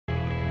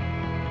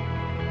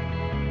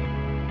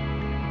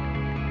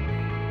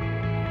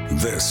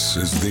This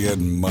is the Ed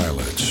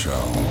Milet Show.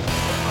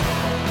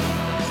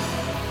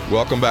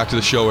 Welcome back to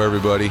the show,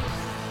 everybody.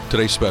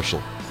 Today's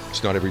special.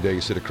 It's not every day you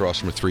sit across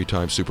from a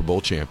three-time Super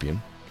Bowl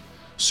champion,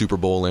 Super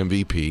Bowl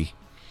MVP.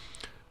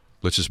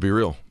 Let's just be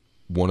real.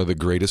 One of the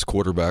greatest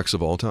quarterbacks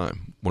of all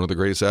time. One of the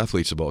greatest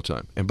athletes of all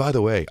time. And by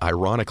the way,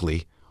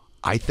 ironically,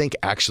 I think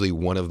actually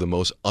one of the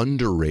most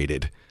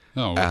underrated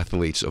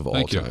athletes of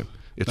all time.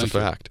 It's a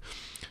fact.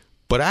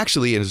 But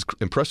actually, as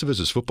impressive as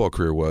his football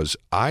career was,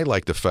 I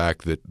like the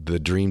fact that the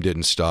dream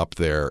didn't stop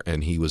there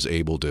and he was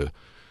able to,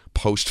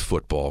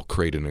 post-football,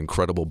 create an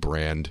incredible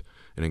brand,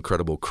 an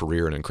incredible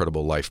career, an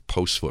incredible life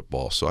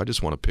post-football. So I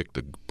just want to pick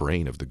the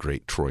brain of the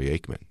great Troy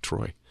Aikman.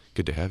 Troy,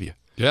 good to have you.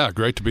 Yeah,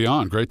 great to be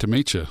on. Great to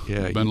meet you.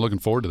 Yeah, I've been looking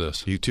forward to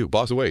this. You too.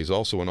 By the way, he's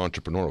also an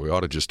entrepreneur. We ought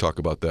to just talk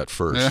about that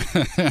first.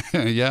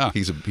 Yeah.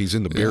 He's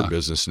in the beer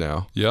business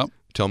now. Yep.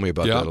 Tell me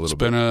about that a little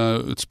bit.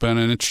 It's been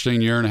an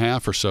interesting year and a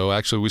half or so.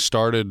 Actually, we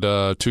started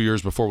 2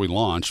 years before we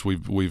launched.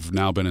 We've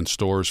now been in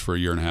stores for a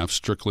year and a half,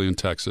 strictly in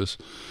Texas.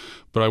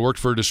 But I worked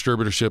for a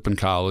distributorship in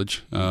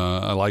college.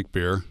 I like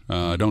beer.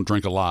 I don't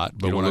drink a lot.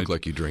 But you don't look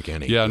like you drink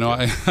any. Yeah, no.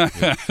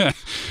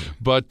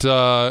 But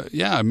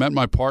I met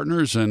my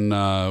partners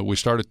and we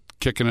started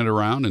kicking it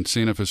around and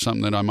seeing if it's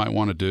something that I might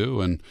want to do.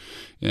 And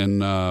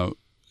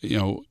you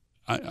know,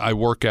 I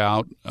work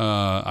out.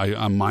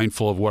 I'm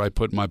mindful of what I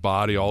put in my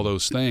body, all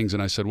those things.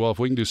 And I said, well, if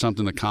we can do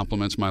something that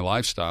complements my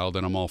lifestyle,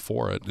 then I'm all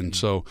for it. And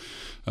so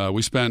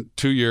we spent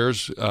 2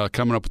 years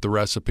coming up with the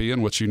recipe.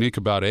 And what's unique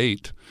about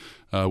 8,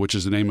 which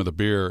is the name of the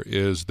beer,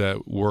 is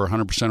that we're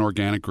 100%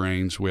 organic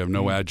grains. We have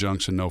no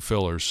adjuncts and no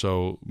fillers.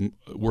 So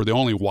we're the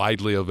only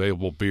widely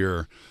available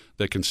beer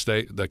that can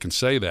say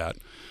that.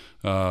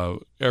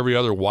 Every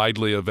other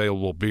widely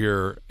available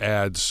beer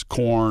adds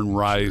corn,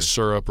 rice,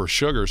 syrup, or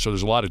sugar, so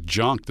there's a lot of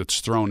junk that's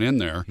thrown in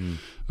there.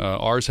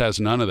 Ours has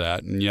none of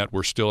that, and yet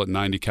we're still at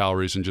 90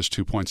 calories and just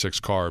 2.6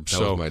 carbs.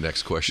 That was my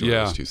next question.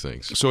 Yeah, those two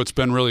things. So it's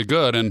been really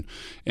good, and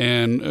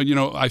you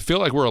know, I feel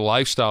like we're a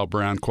lifestyle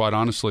brand, quite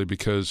honestly,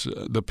 because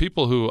the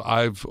people who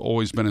I've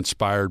always been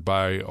inspired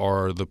by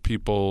are the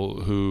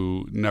people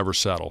who never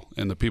settle,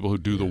 and the people who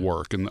do the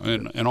work,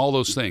 and all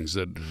those things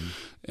that.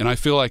 And I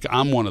feel like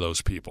I'm one of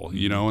those people,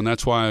 you know, and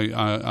that's why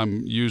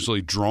I'm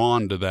usually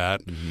drawn to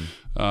that.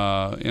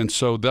 And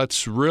so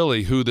that's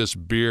really who this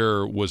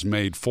beer was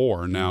made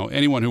for. Now,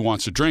 anyone who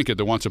wants to drink it,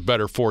 that wants a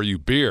better for you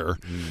beer,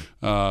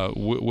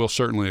 we'll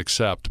certainly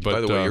accept. But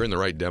by the way, you're in the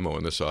right demo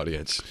in this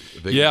audience.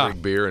 They can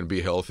drink beer and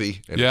be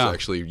healthy, and it's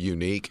actually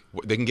unique.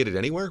 They can get it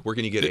anywhere? Where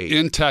can you get 8?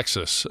 In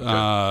Texas.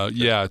 Okay.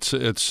 Yeah,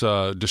 it's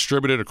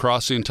distributed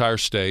across the entire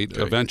state.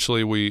 Okay.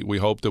 Eventually, we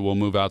hope that we'll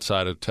move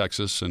outside of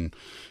Texas and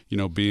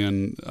be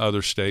in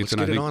other states.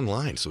 Let's get it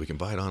online so we can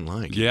buy it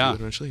online. Can yeah. You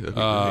do it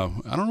eventually?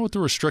 I don't know what the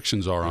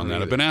restrictions are on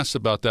that. I've been asked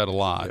about that a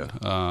lot.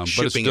 Yeah.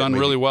 But it's done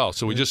really well.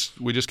 So we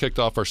just kicked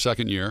off our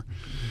second year,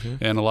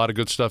 and a lot of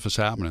good stuff is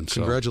happening.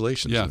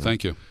 Congratulations. Yeah,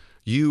 thank you.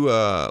 You,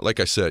 like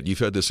I said, you've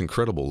had this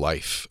incredible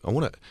life. I'm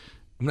going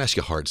to ask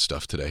you hard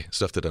stuff today,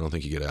 stuff that I don't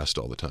think you get asked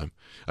all the time.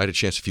 I had a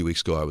chance a few weeks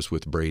ago. I was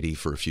with Brady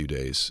for a few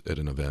days at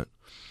an event.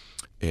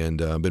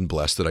 And I've been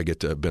blessed that I get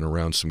to have been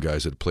around some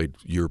guys that have played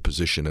your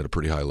position at a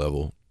pretty high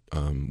level.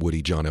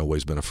 Woody, John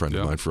Elway's been a friend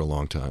of mine for a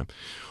long time.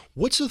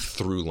 What's a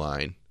through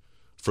line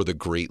for the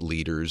great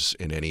leaders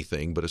in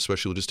anything, but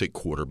especially we'll just take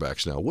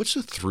quarterbacks now? What's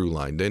a through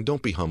line? Then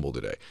don't be humble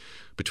today.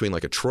 Between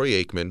like a Troy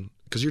Aikman,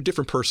 because you're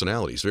different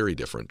personalities, very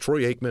different.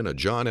 Troy Aikman, a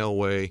John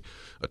Elway,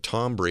 a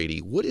Tom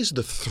Brady. What is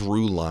the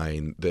through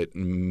line that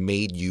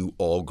made you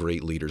all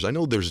great leaders? I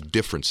know there's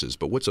differences,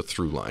 but what's a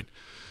through line?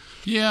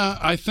 Yeah,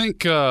 I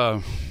think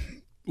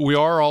we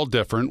are all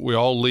different. We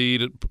all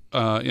lead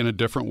in a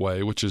different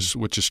way, which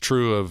is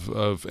true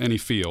of any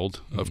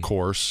field, of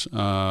course.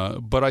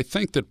 But I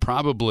think that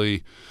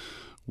probably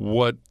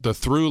what the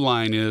through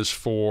line is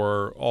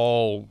for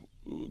all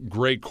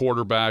great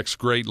quarterbacks,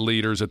 great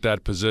leaders at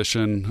that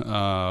position,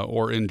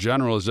 or in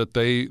general, is that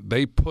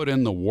they put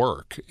in the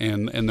work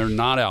and they're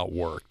not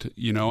outworked.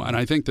 And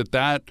I think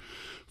that.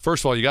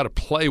 First of all, you got to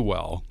play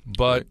well,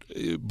 but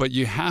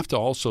you have to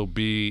also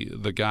be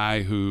the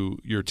guy who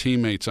your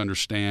teammates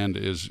understand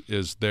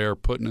is there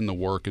putting in the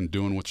work and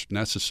doing what's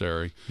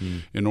necessary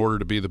in order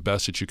to be the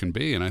best that you can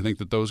be. And I think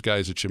that those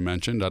guys that you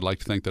mentioned, I'd like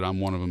to think that I'm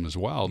one of them as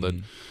well,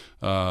 that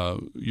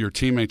your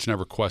teammates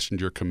never questioned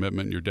your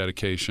commitment, your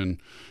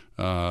dedication,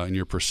 and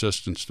your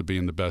persistence to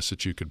being the best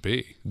that you could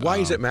be. Why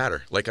does it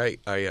matter? Like I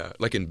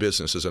like in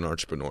business as an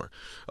entrepreneur,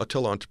 I'll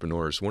tell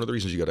entrepreneurs, one of the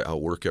reasons you got to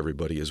outwork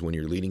everybody is when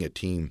you're leading a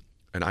team.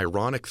 An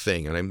ironic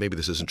thing, and maybe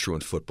this isn't true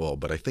in football,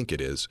 but I think it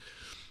is,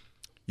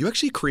 you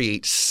actually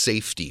create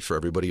safety for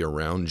everybody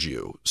around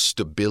you,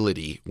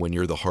 stability when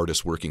you're the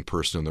hardest working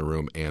person in the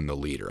room and the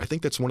leader. I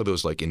think that's one of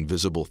those like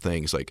invisible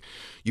things. Like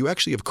you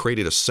actually have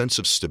created a sense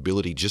of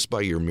stability just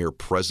by your mere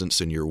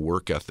presence and your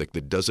work ethic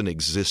that doesn't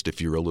exist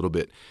if you're a little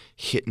bit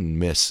hit and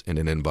miss in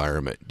an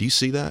environment. Do you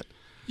see that?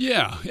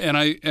 Yeah, and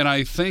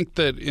I think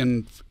that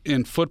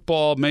in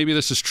football, maybe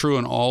this is true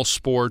in all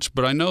sports,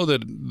 but I know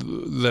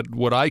that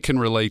what I can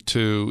relate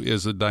to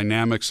is the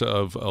dynamics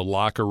of a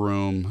locker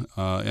room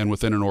and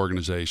within an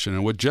organization.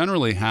 And what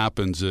generally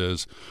happens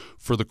is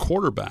for the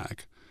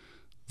quarterback,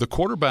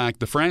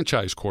 the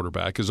franchise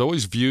quarterback, is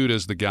always viewed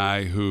as the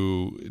guy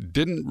who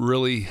didn't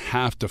really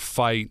have to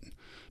fight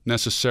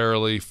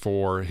necessarily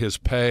for his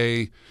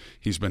pay.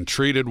 He's been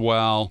treated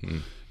well.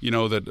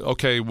 That,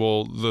 okay,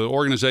 well, the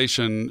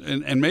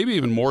organization, and maybe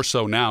even more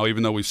so now,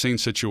 even though we've seen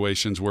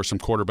situations where some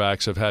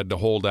quarterbacks have had to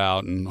hold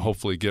out and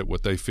hopefully get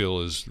what they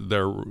feel is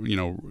their,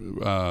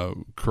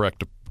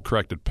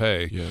 corrected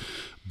pay. Yeah.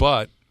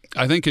 But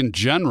I think in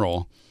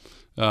general,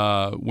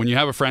 when you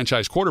have a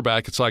franchise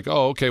quarterback, it's like,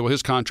 oh, okay, well,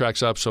 his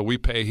contract's up, so we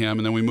pay him,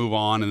 and then we move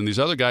on. And these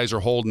other guys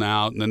are holding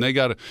out, and then they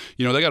got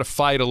to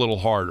fight a little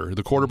harder.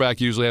 The quarterback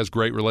usually has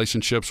great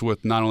relationships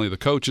with not only the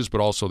coaches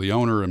but also the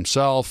owner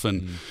himself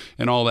and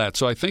all that.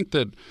 So I think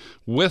that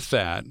with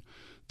that,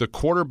 the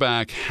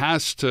quarterback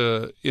has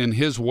to, in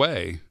his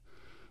way,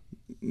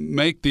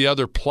 make the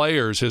other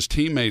players, his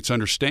teammates,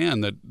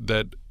 understand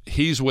that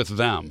he's with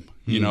them.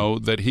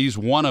 That he's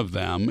one of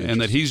them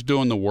and that he's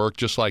doing the work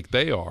just like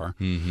they are.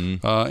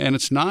 And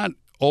it's not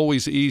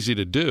always easy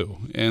to do.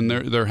 And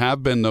there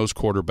have been those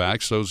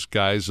quarterbacks, those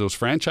guys, those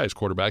franchise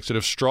quarterbacks that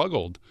have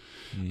struggled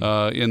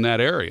in that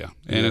area.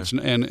 And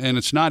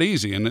it's not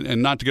easy.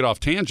 And not to get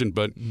off tangent,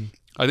 but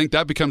I think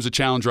that becomes a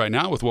challenge right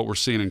now with what we're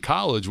seeing in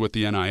college with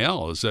the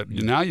NIL, is that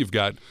now you've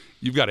got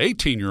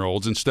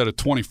 18-year-olds instead of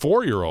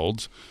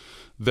 24-year-olds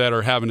that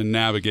are having to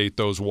navigate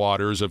those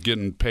waters of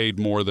getting paid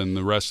more than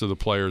the rest of the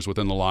players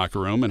within the locker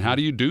room. And how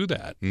do you do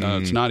that?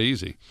 It's not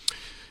easy.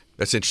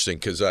 That's interesting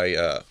because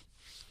I've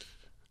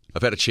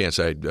had a chance.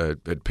 I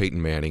had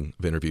Peyton Manning.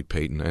 I've interviewed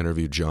Peyton. I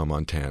interviewed Joe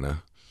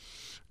Montana,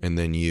 and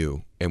then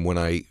you. And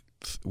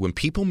when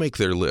people make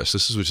their list,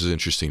 which is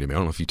interesting to me. I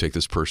don't know if you take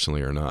this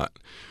personally or not,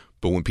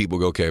 but when people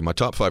go, okay, my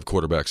top 5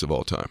 quarterbacks of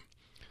all time,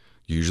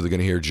 you're usually going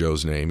to hear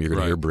Joe's name. You're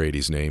going to hear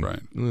Brady's name. Right.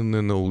 And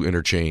then they'll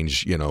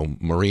interchange,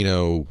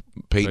 Marino,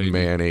 Peyton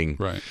Manning,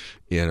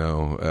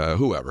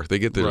 whoever. They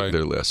get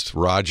their list.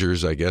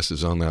 Rodgers, I guess,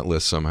 is on that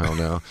list somehow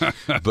now.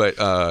 But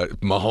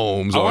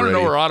Mahomes I want to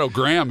know where Otto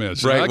Graham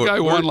is. Right. That guy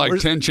won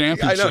 10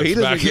 championships. I know, he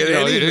doesn't get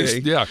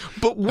anything. Yeah.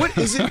 But what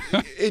is it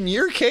in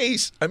your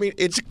case? I mean,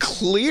 it's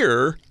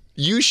clear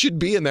you should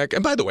be in that.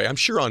 And by the way, I'm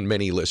sure on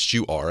many lists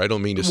you are. I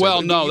don't mean to say.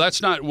 Well, no,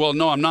 that's not. Well,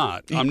 no, I'm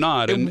not. I'm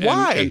not. And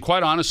why? And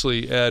quite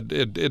honestly, Ed,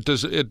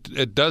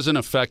 it doesn't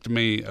affect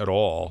me at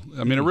all.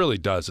 I mean, it really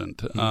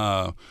doesn't.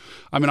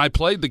 I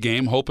played the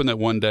game hoping that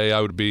one day I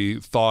would be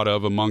thought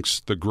of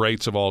amongst the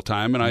greats of all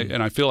time,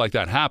 and I feel like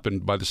that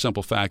happened by the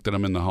simple fact that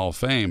I'm in the Hall of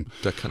Fame.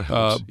 That kind of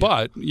helps.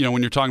 But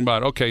when you're talking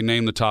about, okay,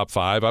 name the top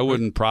 5, I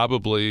wouldn't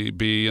probably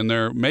be in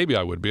there. Maybe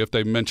I would be if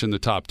they mentioned the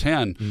top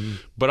 10.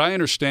 But I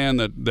understand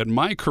that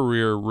my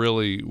career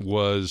really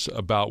was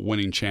about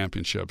winning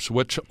championships,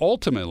 which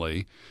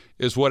ultimately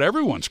is what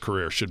everyone's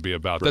career should be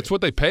about. Right. That's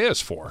what they pay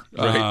us for.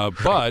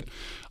 But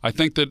I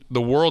think that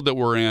the world that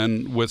we're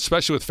in,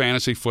 especially with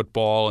fantasy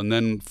football, and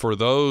then for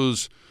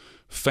those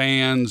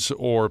fans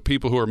or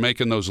people who are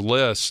making those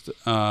lists,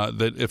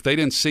 that if they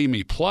didn't see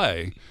me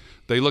play,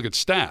 they look at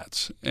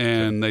stats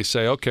and they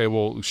say, okay,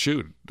 well,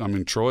 shoot. I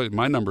mean, Troy,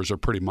 my numbers are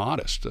pretty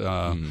modest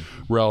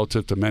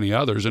relative to many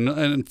others,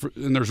 and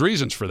there's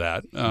reasons for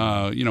that.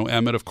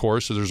 Emmett, of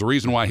course, there's a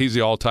reason why he's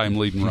the all-time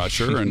leading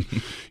rusher, and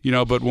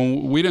but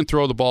when we didn't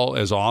throw the ball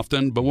as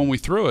often, but when we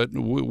threw it,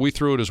 we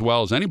threw it as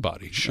well as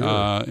anybody. Sure.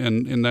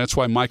 And that's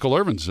why Michael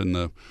Irvin's in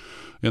the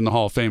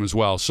Hall of Fame as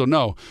well. So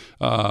no,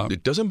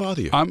 it doesn't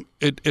bother you.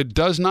 It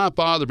does not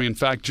bother me. In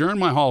fact, during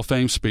my Hall of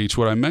Fame speech,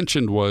 what I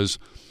mentioned was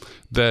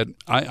that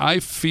I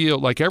feel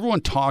like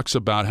everyone talks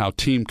about how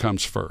team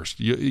comes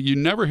first. You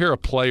never hear a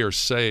player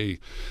say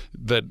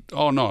that,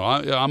 oh, no,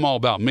 I'm all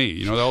about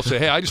me. They'll say,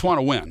 hey, I just want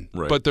to win.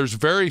 Right. But there's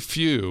very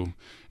few,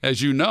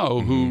 as you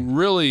know, who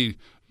really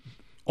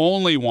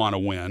only want to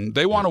win.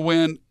 They want to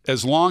win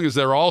as long as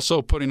they're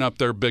also putting up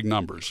their big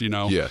numbers,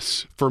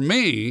 Yes. For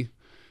me,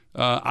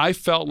 I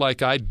felt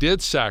like I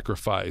did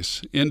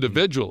sacrifice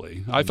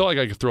individually. I felt like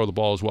I could throw the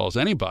ball as well as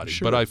anybody,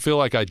 but I feel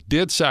like I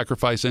did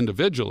sacrifice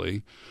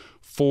individually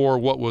for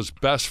what was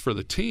best for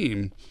the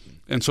team.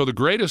 And so the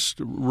greatest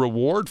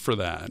reward for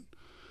that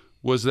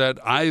was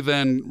that I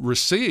then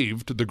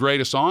received the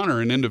greatest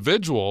honor an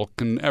individual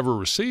can ever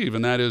receive,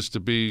 and that is to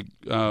be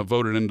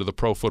voted into the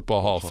Pro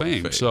Football Hall of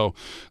Fame. So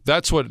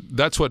that's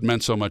what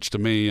meant so much to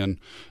me, and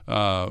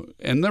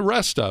the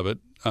rest of it.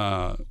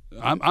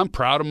 I'm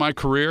proud of my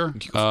career,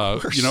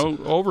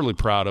 overly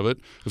proud of it.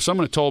 If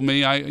someone had told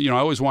me, I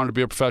always wanted to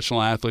be a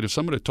professional athlete. If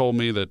somebody had told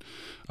me that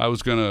I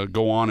was going to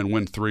go on and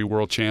win 3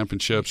 world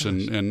championships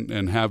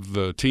and have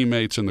the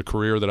teammates and the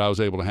career that I was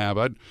able to have,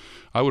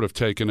 I would have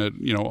taken it,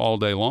 all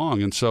day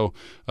long. And so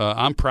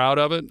I'm proud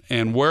of it.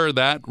 And where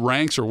that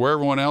ranks or where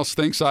everyone else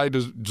thinks I've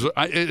never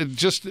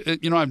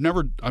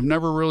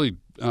really.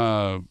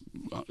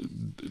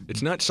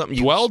 It's not something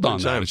you dwelled on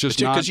that. It's just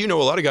because a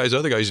lot of guys,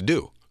 other guys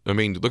do. I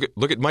mean,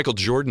 look at Michael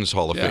Jordan's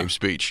Hall of Fame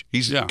speech.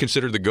 He's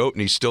considered the GOAT,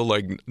 and he's still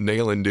like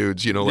nailing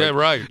dudes, you know. Like,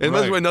 right. And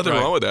there's nothing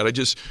wrong with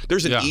that.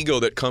 There's an ego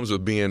that comes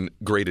with being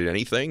great at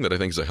anything that I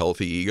think is a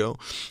healthy ego.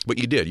 But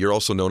you're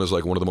also known as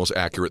like one of the most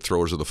accurate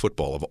throwers of the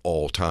football of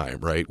all time,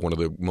 right? One of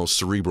the most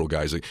cerebral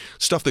guys. Like,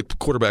 stuff that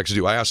quarterbacks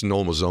do. I asked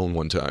Noel Mazzone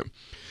one time,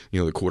 you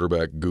know, the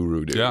quarterback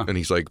guru dude. Yeah. And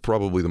he's like,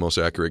 probably the most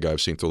accurate guy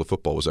I've seen throw the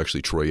football was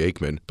actually Troy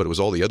Aikman, but it was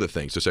all the other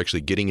things. It's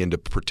actually getting into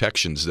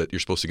protections that you're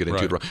supposed to get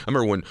into. Right. I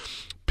remember when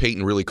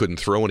Peyton really couldn't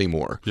throw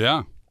anymore.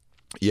 Yeah.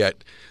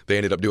 Yet they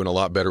ended up doing a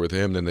lot better with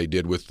him than they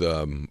did with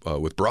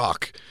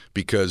Brock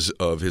because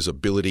of his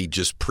ability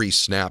just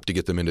pre-snap to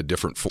get them into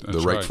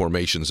the right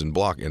formations and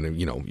block. And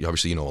you know,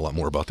 obviously you know a lot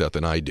more about that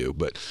than I do.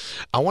 But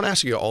I want to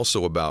ask you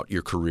also about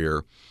your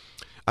career.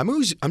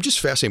 I'm just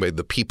fascinated by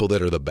the people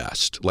that are the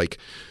best. Like,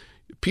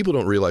 people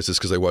don't realize this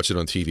because I watch it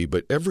on TV,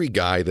 but every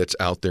guy that's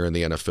out there in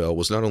the NFL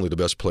was not only the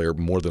best player,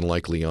 more than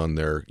likely on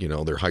their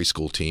high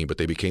school team, but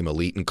they became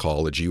elite in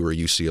college. You were a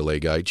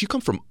UCLA guy. Did you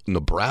come from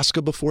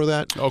Nebraska before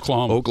that?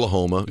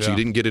 Oklahoma. Yeah. So you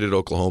didn't get it at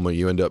Oklahoma.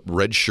 You end up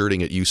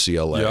redshirting at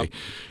UCLA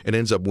and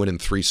ends up winning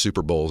 3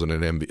 Super Bowls and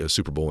a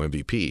Super Bowl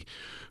MVP.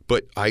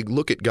 But I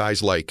look at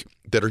guys like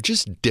that are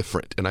just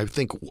different, and I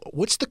think,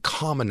 what's the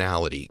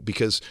commonality?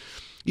 Because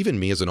even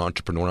me as an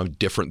entrepreneur, I'm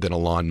different than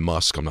Elon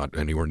Musk. I'm not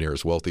anywhere near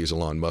as wealthy as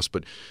Elon Musk,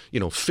 but you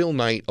know, Phil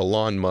Knight,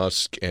 Elon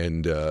Musk,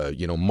 and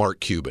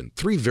Mark Cuban,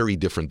 3 very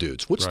different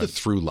dudes. What's the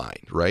through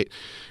line, right?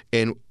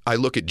 And I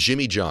look at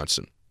Jimmy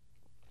Johnson,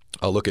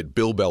 I'll look at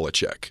Bill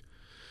Belichick,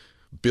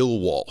 Bill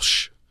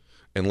Walsh,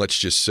 and let's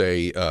just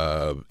say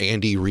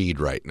Andy Reid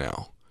right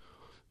now.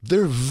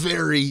 They're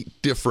very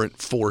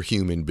different 4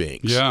 human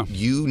beings. Yeah.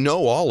 You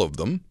know all of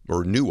them,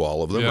 or knew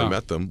all of them, or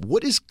met them.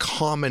 What is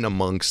common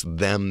amongst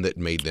them that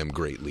made them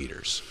great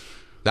leaders?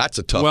 That's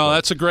a tough one. Well,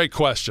 that's a great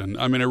question.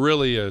 I mean, it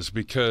really is,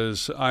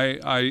 because I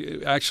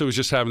actually was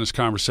just having this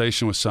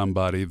conversation with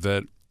somebody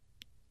that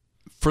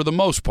for the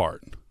most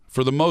part,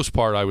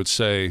 I would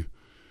say,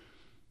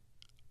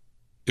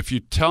 if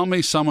you tell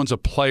me someone's a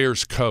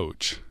player's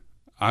coach,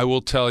 I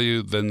will tell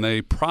you then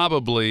they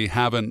probably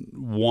haven't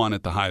won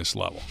at the highest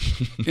level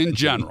in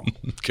general.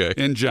 Okay.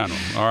 In general,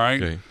 all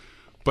right? Okay.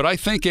 But I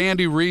think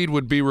Andy Reid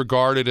would be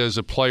regarded as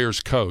a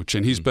player's coach,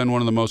 and he's been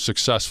one of the most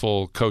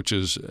successful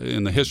coaches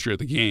in the history of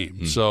the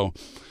game. So,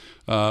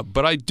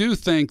 but I do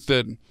think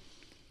that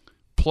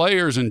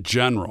players in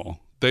general,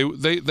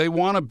 they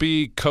want to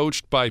be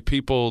coached by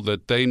people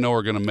that they know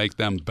are going to make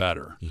them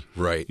better.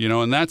 Right. You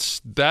know, and that's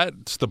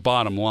the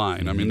bottom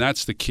line. I mean,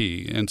 that's the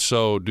key. And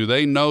so do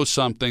they know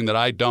something that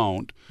I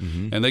don't,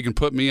 and they can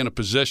put me in a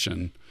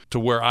position to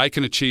where I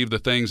can achieve the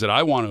things that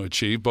I want to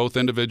achieve, both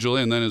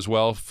individually and then as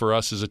well for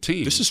us as a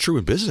team. This is true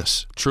in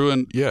business. True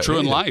in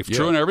life.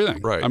 True in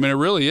everything. Right. I mean, it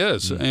really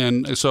is.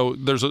 And so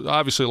there's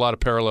obviously a lot of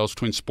parallels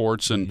between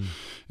sports and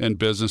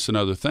business and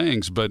other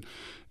things. But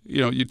you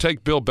know, you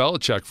take Bill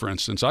Belichick, for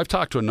instance. I've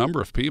talked to a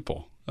number of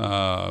people,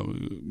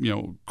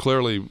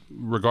 clearly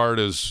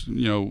regarded as,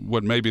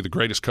 what may be the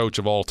greatest coach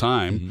of all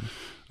time.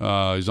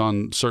 He's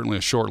on certainly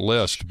a short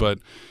list, but,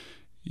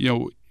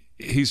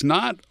 he's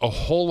not a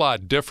whole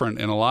lot different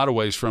in a lot of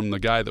ways from the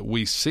guy that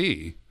we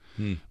see.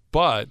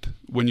 But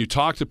when you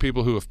talk to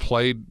people who have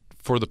played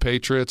for the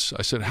Patriots,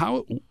 I said,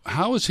 how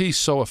is he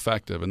so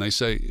effective? And they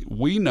say,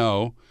 we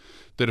know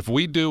that if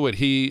we do what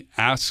he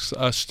asks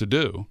us to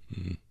do,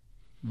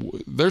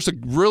 there's a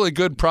really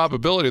good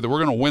probability that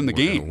we're going to win the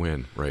game.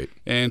 Win, right?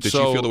 And did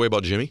you feel the way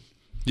about Jimmy?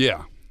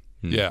 Yeah,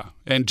 yeah.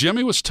 And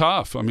Jimmy was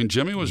tough. I mean,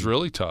 Jimmy was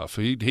really tough.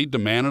 He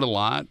demanded a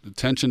lot,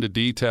 attention to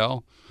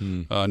detail.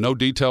 No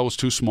detail was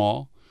too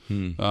small.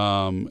 And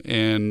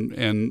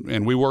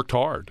we worked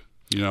hard.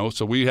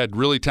 So we had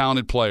really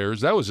talented players.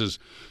 That was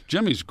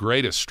Jimmy's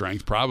greatest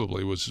strength.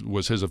 Probably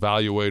was his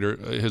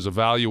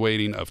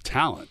evaluating of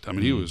talent. I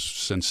mean, he was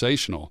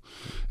sensational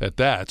at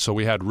that. So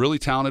we had really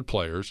talented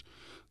players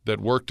that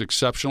worked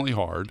exceptionally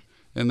hard,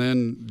 and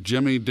then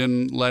Jimmy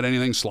didn't let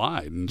anything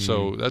slide. And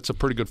so that's a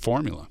pretty good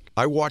formula.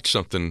 I watched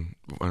something,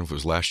 I don't know if it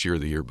was last year or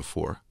the year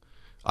before.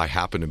 I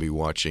happened to be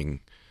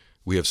watching,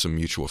 we have some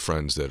mutual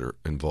friends that are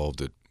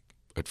involved at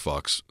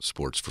Fox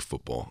Sports for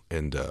football,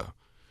 and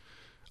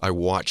I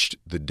watched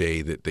the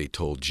day that they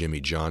told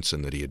Jimmy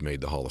Johnson that he had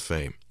made the Hall of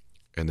Fame,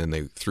 and then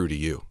they threw to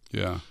you.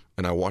 Yeah.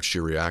 And I watched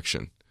your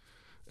reaction.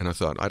 And I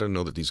thought, I don't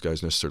know that these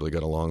guys necessarily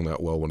got along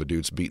that well when the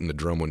dude's beating the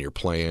drum when you're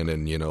playing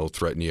and,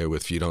 threaten you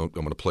with, if you don't,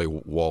 I'm going to play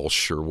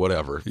Walsh or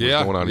whatever. What's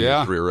going on in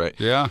your career, right?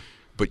 Yeah.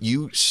 But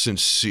you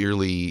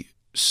sincerely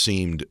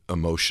seemed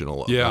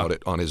emotional about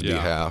it on his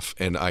behalf.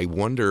 And I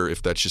wonder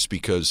if that's just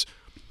because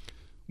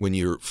when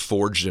you're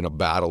forged in a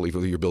battle,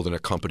 either you're building a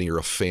company or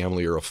a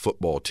family or a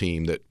football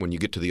team, that when you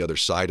get to the other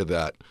side of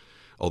that,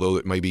 although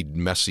it may be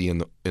messy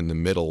in the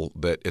middle,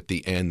 that at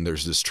the end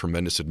there's this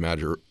tremendous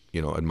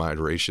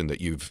admiration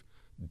that you've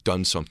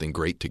done something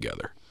great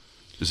together.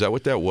 Is that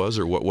what that was,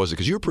 or what was it?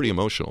 Because you were pretty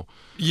emotional.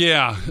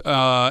 Yeah,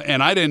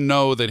 and I didn't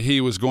know that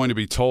he was going to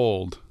be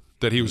told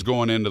that he was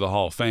going into the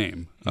Hall of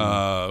Fame.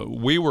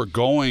 We were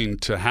going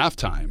to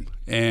halftime,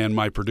 and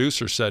my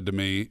producer said to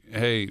me,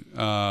 hey,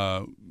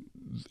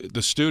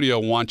 the studio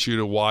wants you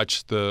to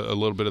watch a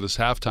little bit of this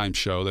halftime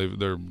show.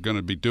 They're going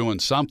to be doing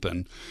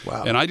something.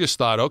 Wow. And I just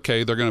thought,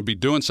 okay, they're going to be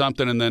doing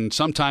something, and then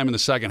sometime in the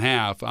second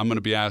half, I'm going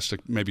to be asked to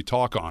maybe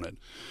talk on it.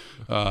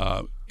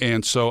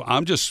 And so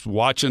I'm just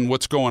watching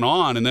what's going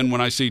on. And then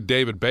when I see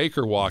David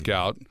Baker walk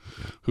out,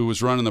 who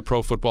was running the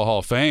Pro Football Hall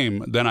of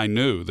Fame, then I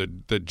knew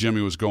that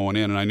Jimmy was going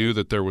in, and I knew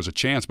that there was a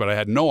chance, but I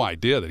had no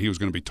idea that he was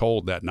going to be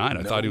told that night.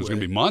 I thought he was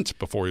going to be months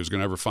before he was going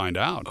to ever find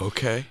out.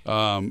 Okay.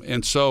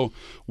 And so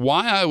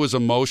why I was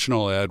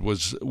emotional, Ed,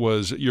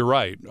 was you're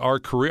right. Our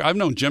career, I've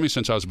known Jimmy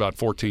since I was about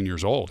 14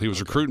 years old. He was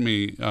recruiting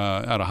me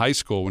out of high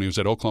school when he was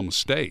at Oklahoma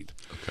State.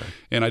 Okay.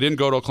 And I didn't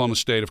go to Oklahoma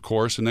State, of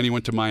course, and then he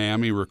went to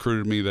Miami,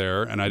 recruited me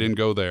there, and I didn't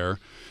go there.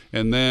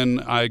 And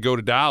then I go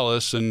to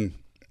Dallas, and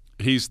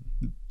he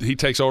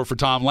takes over for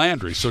Tom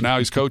Landry, so now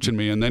he's coaching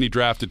me. And then he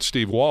drafted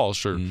Steve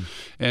Walsh, and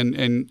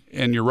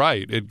you're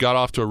right, it got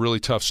off to a really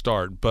tough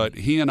start. But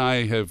he and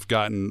I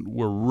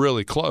we're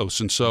really close,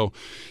 and so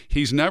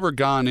he's never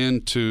gone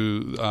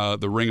into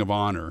the Ring of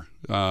Honor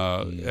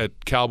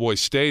at Cowboy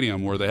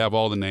Stadium where they have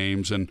all the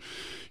names. And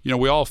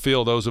we all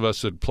feel, those of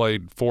us that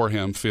played for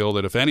him feel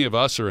that if any of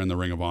us are in the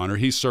Ring of Honor,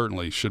 he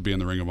certainly should be in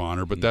the Ring of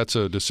Honor, but that's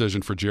a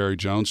decision for Jerry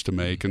Jones to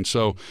make. And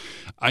so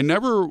I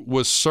never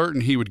was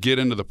certain he would get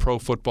into the Pro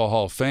Football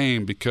Hall of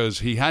Fame because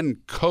he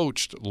hadn't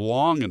coached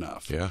long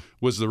enough,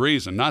 was the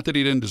reason. Not that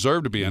he didn't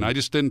deserve to be in. I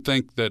just didn't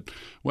think that,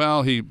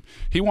 he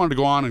wanted to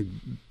go on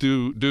and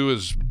do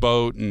his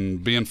boat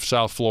and be in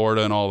South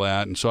Florida and all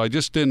that. And so I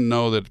just didn't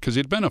know that, because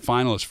he'd been a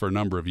finalist for a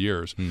number of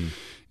years.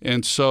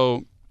 And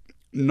so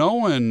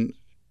knowing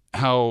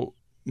how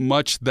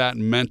much that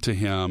meant to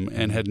him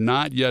and had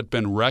not yet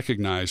been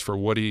recognized for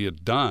what he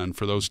had done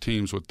for those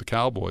teams with the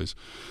Cowboys,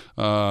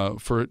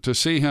 to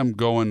see him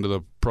go into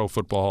the Pro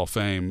Football Hall of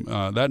Fame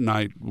that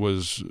night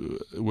was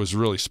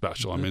really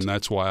special. I mean,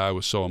 that's why I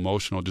was so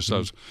emotional.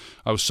 Just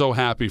I was so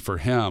happy for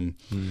him.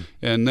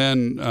 And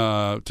then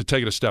to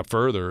take it a step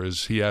further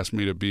is he asked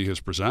me to be his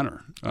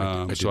presenter.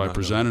 So I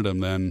presented him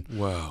then,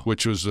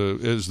 which is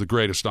the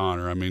greatest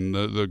honor. I mean,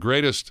 the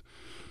greatest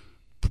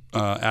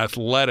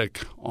athletic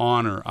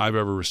honor I've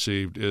ever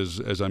received is,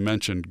 as I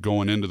mentioned,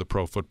 going into the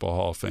Pro Football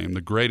Hall of Fame.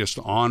 The greatest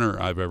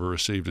honor I've ever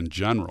received in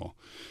general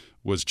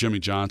was Jimmy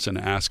Johnson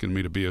asking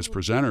me to be his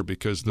presenter,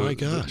 because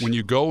when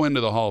you go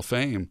into the Hall of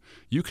Fame,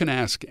 you can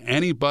ask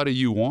anybody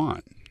you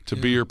want to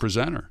be your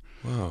presenter.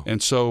 Wow.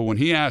 And so when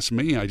he asked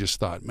me, I just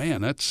thought,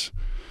 man, that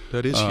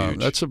is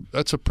huge.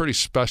 That's a pretty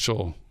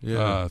special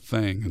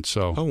thing. And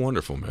so, how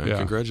wonderful, man! Yeah.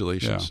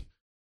 Congratulations.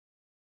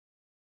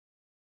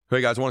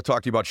 Hey guys, I want to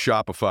talk to you about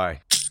Shopify.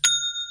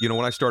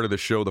 When I started the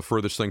show, the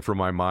furthest thing from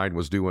my mind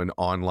was doing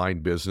online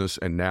business,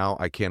 and now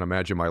I can't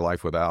imagine my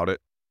life without it.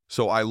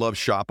 So I love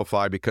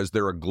Shopify because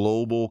they're a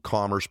global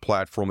commerce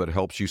platform that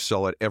helps you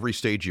sell at every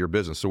stage of your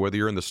business. So whether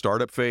you're in the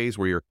startup phase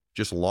where you're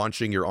just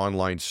launching your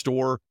online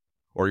store,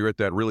 or you're at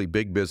that really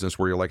big business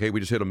where you're like, hey, we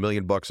just hit $1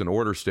 million in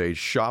order stage,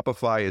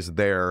 Shopify is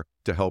there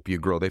to help you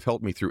grow. They've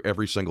helped me through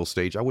every single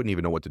stage. I wouldn't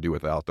even know what to do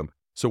without them.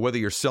 So whether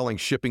you're selling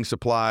shipping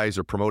supplies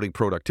or promoting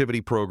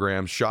productivity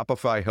programs,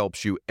 Shopify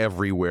helps you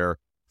everywhere,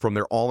 from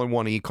their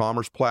all-in-one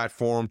e-commerce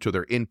platform to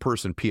their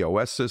in-person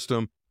POS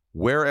system.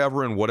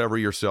 Wherever and whatever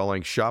you're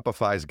selling,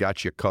 Shopify's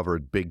got you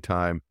covered big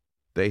time.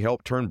 They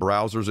help turn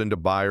browsers into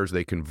buyers.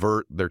 They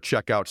convert their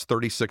checkouts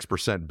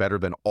 36% better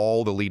than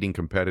all the leading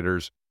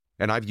competitors.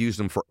 And I've used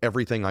them for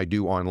everything I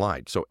do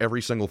online. So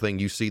every single thing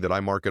you see that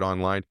I market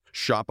online,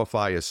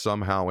 Shopify is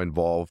somehow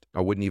involved.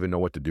 I wouldn't even know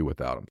what to do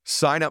without them.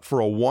 Sign up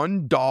for a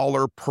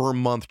 $1 per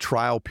month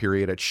trial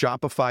period at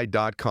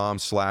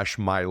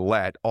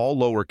shopify.com/Milet, all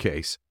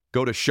lowercase.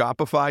 Go to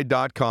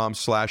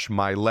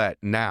shopify.com/Milet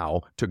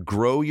now to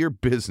grow your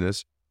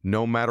business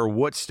no matter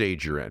what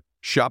stage you're in.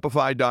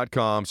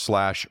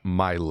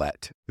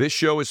 Shopify.com/Milet. This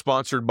show is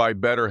sponsored by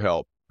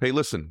BetterHelp. Hey,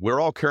 listen, we're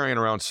all carrying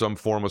around some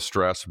form of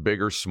stress,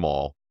 big or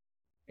small.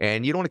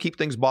 And you don't want to keep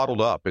things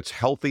bottled up. It's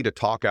healthy to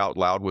talk out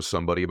loud with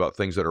somebody about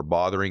things that are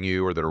bothering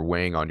you or that are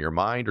weighing on your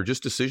mind, or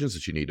just decisions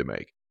that you need to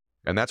make.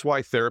 And that's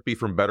why therapy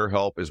from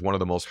BetterHelp is one of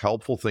the most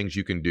helpful things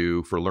you can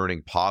do for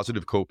learning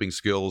positive coping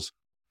skills,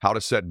 how to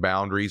set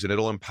boundaries, and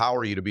it'll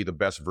empower you to be the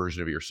best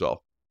version of yourself.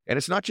 And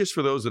it's not just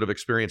for those that have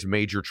experienced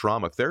major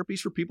trauma. Therapy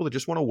is for people that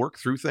just want to work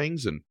through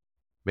things and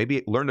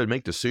maybe learn to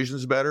make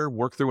decisions better,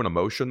 work through an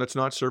emotion that's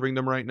not serving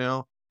them right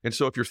now. And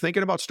so if you're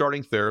thinking about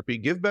starting therapy,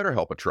 give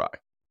BetterHelp a try.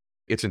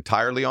 It's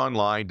entirely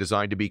online,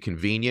 designed to be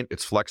convenient,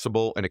 it's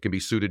flexible, and it can be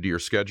suited to your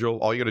schedule.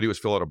 All you got to do is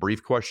fill out a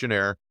brief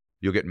questionnaire.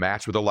 You'll get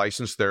matched with a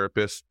licensed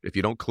therapist. If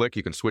you don't click,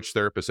 you can switch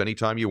therapists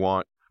anytime you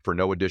want for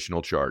no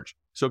additional charge.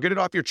 So get it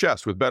off your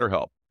chest with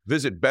BetterHelp.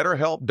 Visit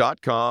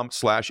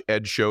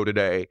BetterHelp.com/EdShow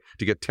today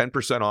to get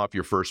 10% off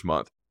your first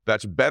month.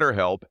 That's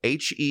BetterHelp,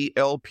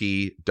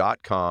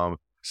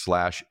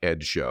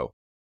 HELP.com/EdShow.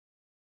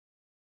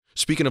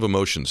 Speaking of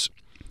emotions,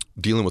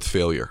 dealing with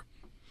failure,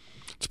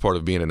 it's part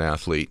of being an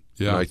athlete.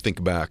 Yeah. And I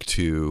think back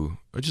to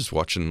just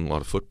watching a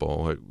lot of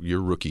football.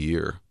 Your rookie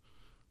year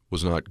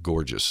was not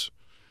gorgeous.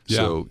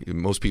 So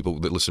most people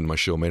that listen to my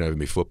show may not even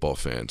be football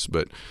fans,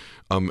 but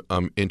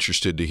I'm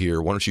interested to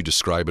hear. Why don't you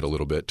describe it a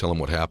little bit? Tell them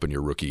what happened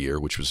your rookie year,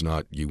 which was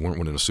not, you weren't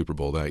winning a Super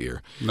Bowl that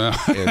year. No.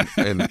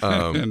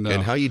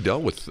 And how you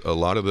dealt with a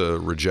lot of the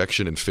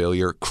rejection and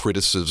failure,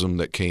 criticism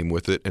that came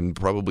with it, and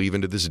probably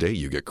even to this day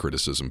you get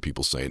criticism,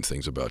 people saying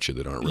things about you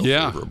that aren't real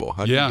favorable.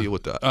 How do you deal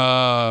with that?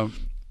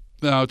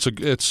 No,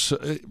 it's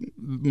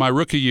my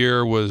rookie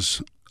year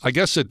was, I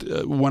guess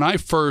when I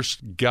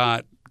first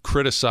got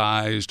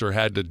criticized or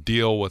had to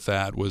deal with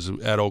that was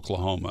at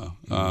Oklahoma.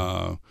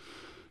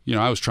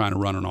 I was trying to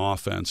run an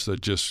offense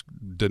that just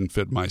didn't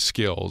fit my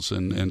skills,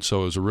 and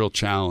so it was a real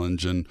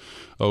challenge. And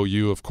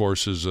OU, of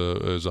course, is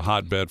a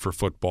hotbed for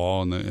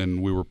football,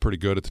 and we were pretty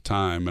good at the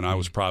time. And I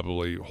was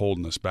probably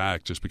holding us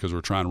back just because we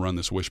were trying to run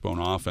this wishbone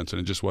offense, and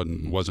it just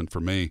wasn't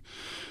for me.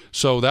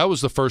 So that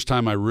was the first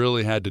time I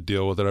really had to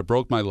deal with it. I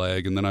broke my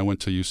leg, and then I went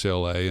to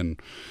UCLA and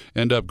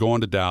ended up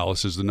going to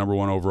Dallas as the number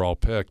 1 overall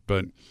pick.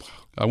 But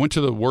I went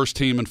to the worst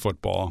team in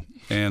football.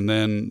 And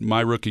then my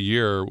rookie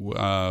year,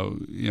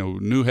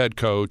 new head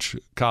coach,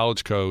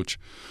 college coach,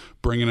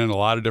 bringing in a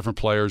lot of different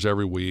players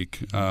every week.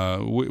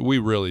 We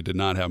really did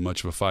not have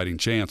much of a fighting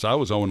chance. I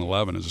was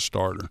 0-11 as a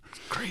starter.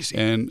 Crazy.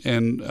 And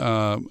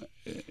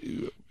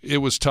it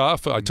was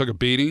tough. I took a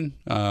beating.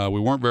 We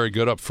weren't very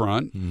good up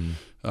front.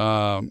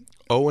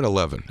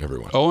 0-11,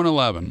 everyone.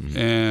 0-11.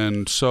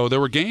 And so there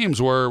were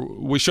games where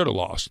we should have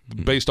lost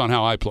based on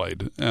how I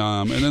played.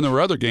 And then there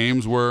were other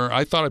games where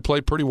I thought I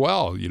played pretty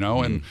well,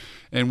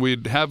 and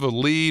we'd have a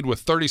lead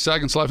with 30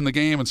 seconds left in the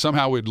game, and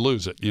somehow we'd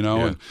lose it,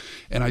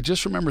 And I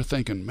just remember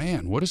thinking,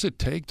 man, what does it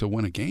take to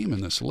win a game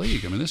in this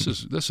league? I mean, this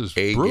is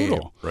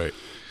brutal. Game. Right.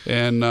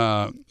 And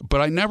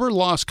but I never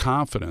lost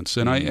confidence,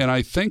 and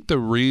I think the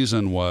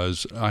reason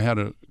was I had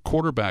a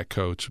quarterback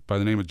coach by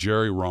the name of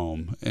Jerry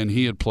Rome, and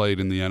he had played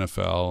in the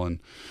NFL,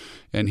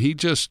 and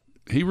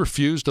he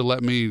refused to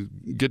let me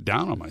get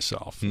down on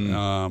myself.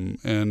 And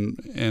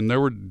there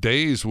were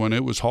days when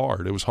it was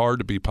hard. It was hard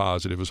to be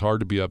positive. It was hard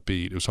to be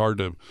upbeat. It was hard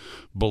to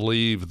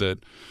believe that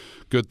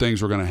good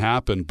things were going to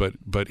happen,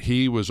 but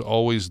he was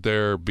always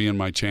there being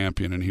my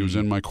champion, and he was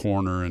in my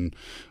corner,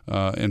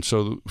 and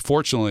so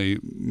fortunately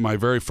my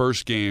very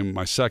first game,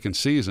 my second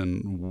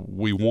season,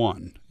 we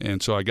won,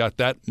 and so I got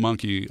that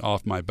monkey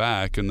off my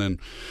back, and then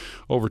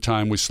over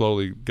time we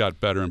slowly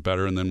got better and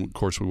better, and then of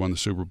course we won the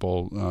Super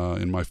Bowl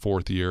in my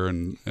fourth year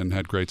and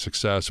had great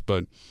success.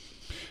 But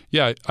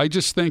yeah, I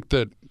just think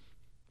that.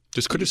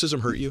 Does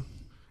criticism hurt you?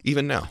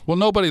 Even now? Well,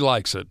 nobody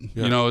likes it.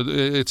 Yeah.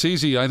 It's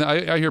easy.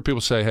 I hear people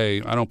say, hey,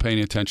 I don't pay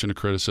any attention to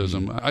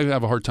criticism. I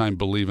have a hard time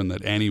believing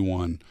that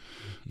anyone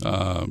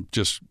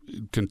just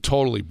can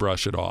totally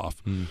brush it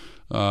off.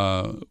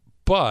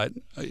 But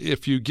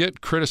if you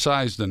get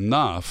criticized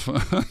enough,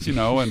 and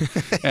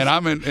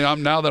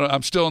I'm now that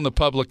I'm still in the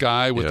public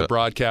eye with the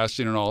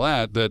broadcasting and all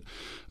that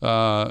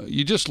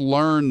you just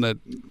learn that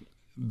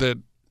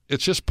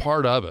it's just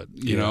part of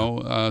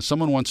it.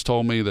 Someone once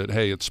told me that,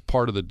 hey, it's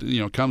part of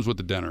the, comes with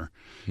the dinner.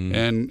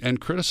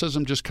 And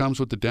criticism just comes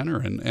with the dinner.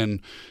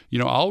 And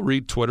I'll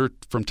read Twitter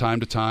from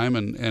time to time.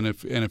 And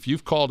if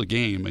you've called a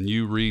game and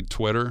you read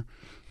Twitter,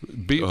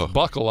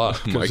 buckle up.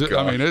 Oh my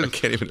God. I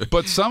can't even.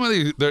 But some of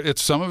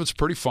it's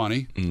pretty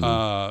funny.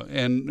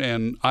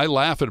 And I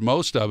laugh at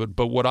most of it.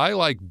 But what I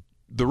like,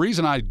 the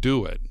reason I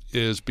do it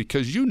is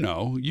because you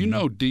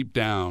know deep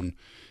down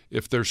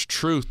if there's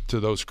truth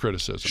to those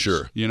criticisms.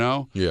 Sure.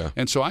 Yeah.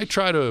 And so I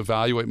try to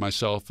evaluate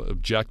myself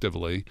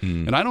objectively,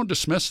 and I don't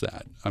dismiss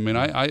that. I mean,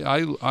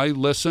 I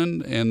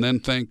listen and then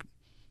think,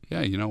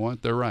 yeah, you know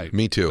what? They're right.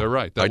 Me too. They're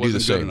right. I do the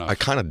same. I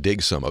kind of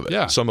dig some of it.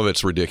 Yeah. Some of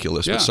it's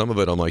ridiculous, but some of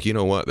it I'm like, you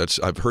know what?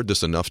 I've heard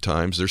this enough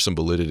times. There's some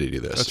validity to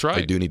this. That's right.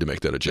 I do need to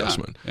make that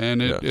adjustment. Yeah.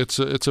 And it's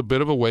a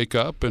bit of a wake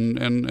up,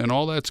 and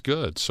all that's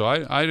good. So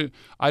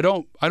I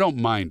don't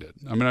mind it.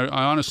 I mean,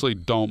 I honestly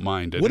don't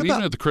mind it.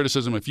 Even at the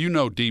criticism, if you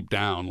know deep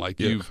down, like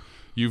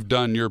you've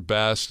done your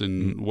best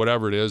and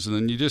whatever it is, and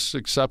then you just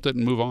accept it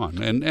and move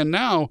on. And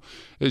now,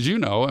 as you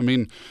know, I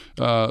mean,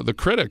 the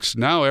critics,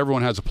 now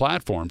everyone has a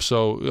platform,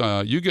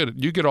 so you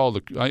get all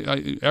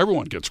the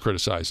everyone gets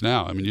criticized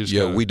now. I mean, you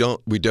just we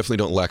definitely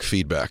don't lack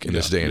feedback in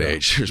this day and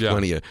age. There's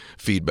plenty of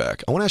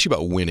feedback. I want to ask you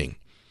about winning.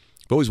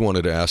 I've always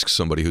wanted to ask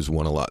somebody who's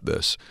won a lot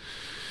this.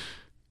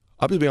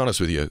 I'll be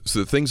honest with you. So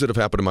the things that have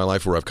happened in my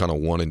life where I've kind of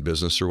won in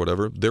business or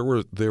whatever, there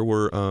were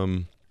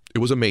it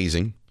was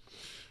amazing.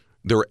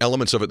 There were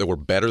elements of it that were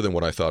better than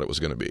what I thought it was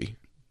going to be.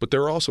 But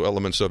there are also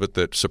elements of it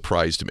that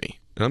surprised me.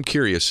 And I'm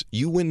curious,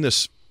 you win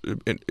this,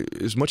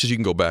 as much as you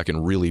can go back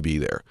and really be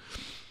there,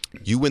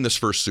 you win this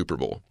first Super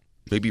Bowl.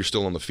 Maybe you're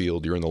still on the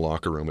field, you're in the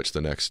locker room, it's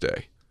the next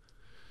day.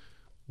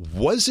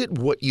 Was it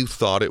what you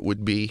thought it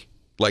would be?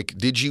 Like,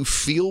 did you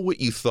feel what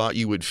you thought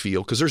you would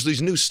feel? Because there's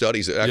these new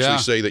studies that actually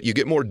say that you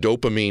get more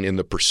dopamine in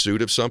the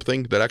pursuit of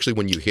something, that actually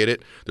when you hit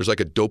it, there's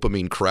like a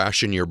dopamine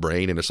crash in your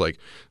brain, and it's like,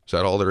 is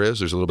that all there is?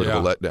 There's a little bit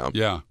of a letdown.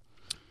 Yeah.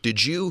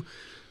 Did you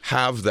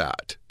have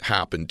that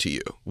happen to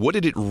you? What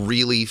did it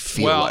really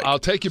feel like? Well, I'll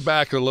take you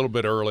back a little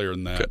bit earlier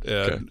than that.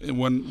 Okay.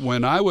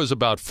 When I was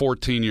about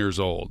 14 years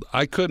old,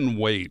 I couldn't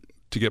wait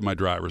to get my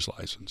driver's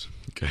license.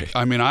 Okay.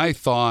 I mean, I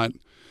thought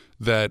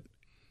that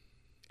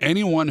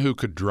anyone who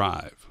could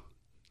drive,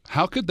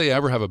 how could they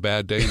ever have a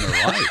bad day in their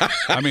life?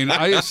 I mean,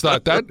 I just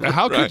thought that,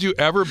 how could you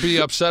ever be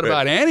upset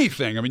about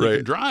anything? I mean, you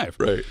can drive.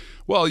 Right.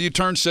 Well, you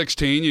turn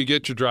 16, you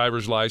get your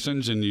driver's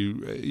license, and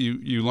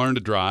you learn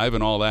to drive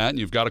and all that, and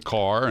you've got a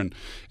car, and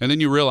then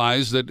you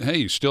realize that, hey,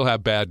 you still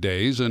have bad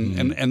days,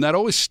 and that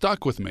always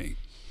stuck with me.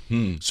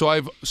 So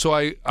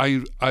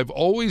I've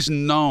always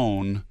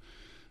known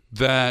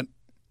that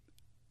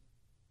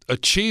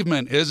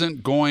achievement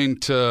isn't going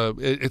to,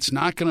 it's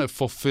not going to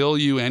fulfill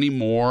you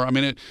anymore. I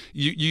mean,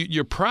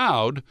 you're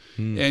proud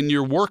and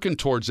you're working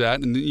towards that,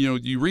 and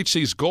you reach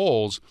these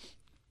goals,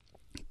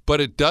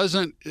 but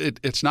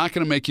it's not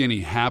going to make you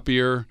any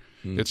happier.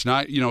 It's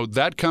not,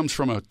 that comes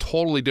from a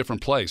totally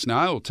different place. Now,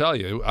 I will tell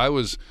you, I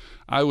was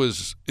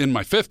in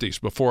my 50s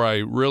before I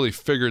really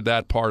figured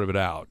that part of it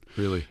out.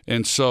 Really?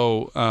 And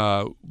so,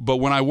 but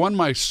when I won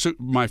my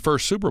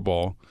first Super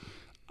Bowl,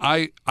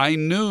 I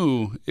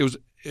knew it was,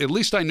 at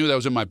least I knew that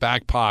was in my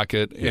back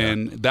pocket,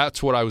 and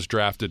that's what I was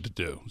drafted to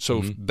do.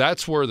 So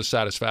that's where the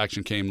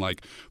satisfaction came.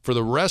 Like, for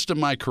the rest of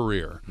my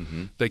career,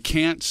 they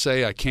can't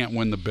say I can't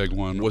win the big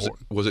one.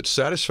 Was it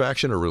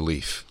satisfaction or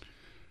relief?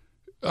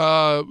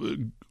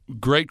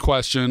 Great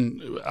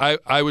question.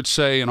 I would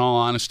say, in all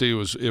honesty,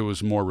 it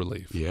was more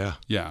relief.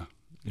 Yeah.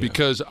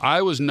 Because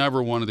I was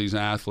never one of these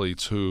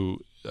athletes who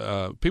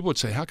people would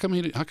say, how come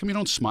you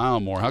don't smile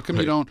more? How come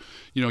you don't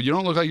you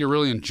don't look like you're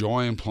really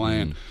enjoying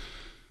playing?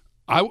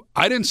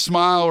 I didn't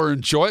smile or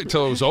enjoy it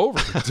till it was over,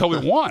 until we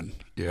won.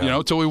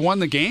 Till we won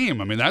the game.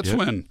 I mean, that's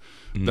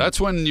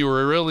when you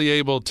were really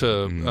able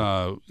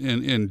to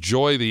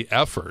enjoy the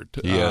effort.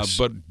 Yes.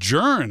 But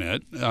during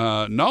it,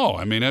 no.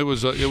 I mean, it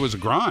was a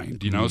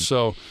grind.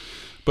 So.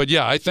 But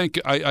yeah, I think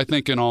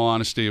in all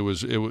honesty, it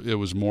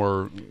was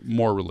more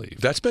relief.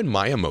 That's been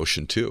my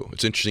emotion too.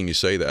 It's interesting you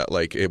say that.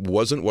 Like, it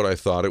wasn't what I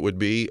thought it would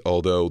be,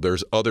 although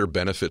there's other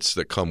benefits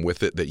that come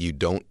with it that you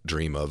don't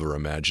dream of or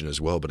imagine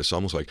as well. But it's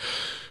almost like,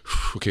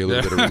 okay, a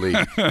little bit of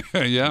relief.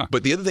 Yeah.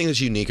 But the other thing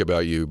that's unique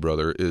about you,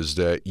 brother, is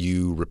that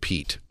you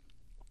repeat.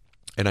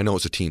 And I know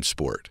it's a team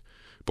sport.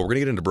 But we're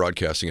going to get into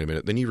broadcasting in a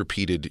minute. Then you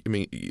repeated, I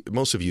mean,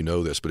 most of you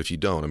know this, but if you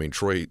don't, I mean,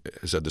 Troy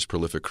has had this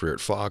prolific career at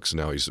Fox.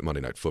 Now he's at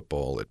Monday Night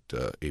Football at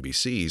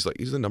ABC.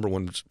 He's the number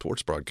one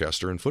sports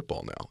broadcaster in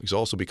football now. He's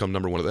also become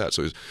number one of that.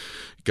 So he's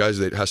guys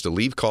that has to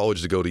leave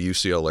college to go to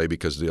UCLA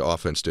because the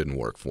offense didn't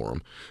work for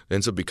him.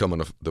 Ends up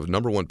becoming the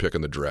number one pick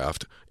in the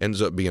draft.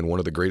 Ends up being one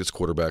of the greatest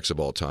quarterbacks of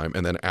all time.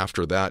 And then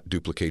after that,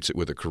 duplicates it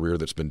with a career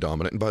that's been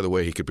dominant. And by the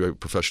way, he could be a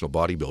professional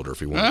bodybuilder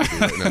if he wanted to be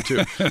right now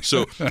too.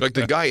 So like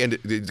the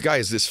guy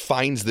is this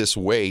finds this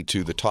way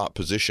to the top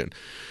position.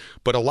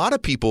 But a lot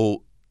of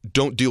people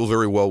don't deal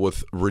very well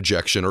with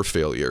rejection or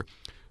failure.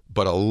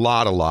 But a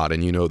lot,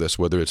 and you know this,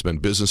 whether it's been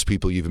business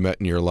people you've met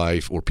in your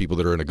life or people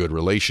that are in a good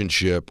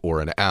relationship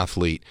or an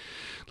athlete.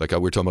 Like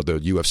we're talking about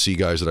the UFC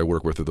guys that I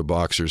work with or the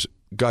boxers.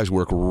 Guys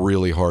work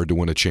really hard to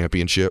win a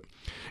championship,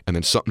 and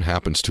then something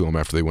happens to them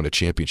after they win a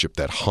championship.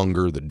 That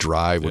hunger, the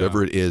drive,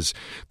 whatever it is,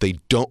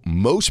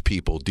 most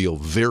people deal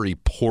very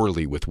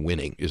poorly with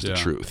winning is the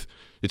truth.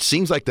 It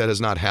seems like that has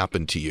not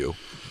happened to you.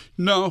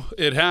 No,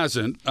 it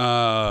hasn't.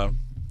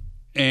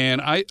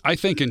 And I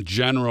think in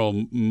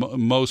general,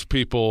 most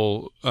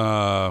people,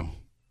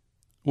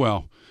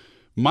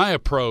 my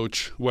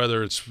approach,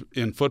 whether it's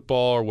in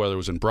football or whether it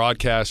was in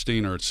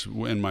broadcasting or it's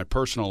in my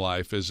personal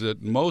life, is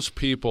that most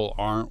people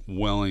aren't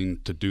willing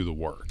to do the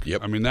work.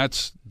 Yep. I mean,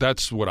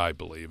 that's what I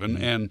believe.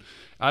 And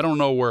I don't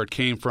know where it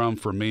came from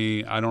for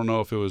me. I don't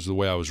know if it was the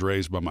way I was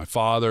raised by my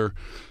father,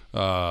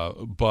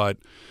 but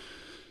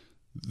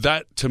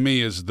that to me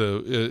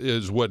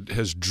is what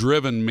has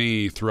driven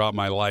me throughout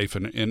my life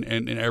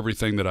and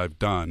everything that I've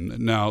done.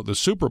 Now, the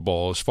Super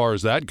Bowl, as far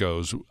as that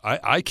goes,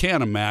 I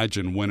can't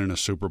imagine winning a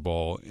Super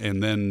Bowl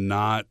and then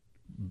not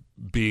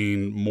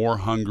being more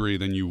hungry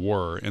than you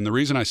were. And the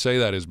reason I say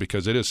that is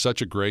because it is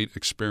such a great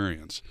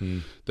experience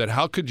that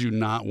how could you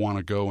not want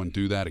to go and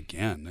do that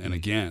again and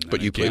again?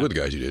 But you played with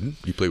guys you didn't.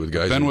 You played with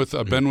guys.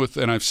 I've been with,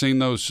 and I've seen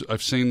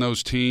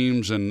those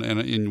teams,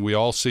 and we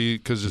all see,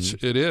 because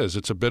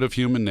it's a bit of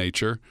human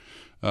nature.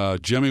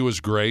 Jimmy was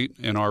great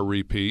in our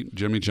repeat,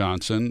 Jimmy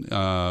Johnson,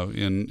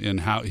 in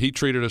how he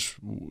treated us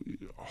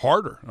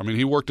harder. I mean,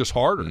 he worked us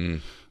harder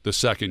the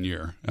second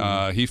year.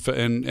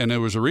 And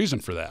there was a reason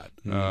for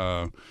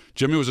that.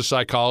 Jimmy was a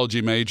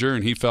psychology major,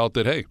 and he felt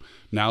that, hey,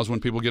 now's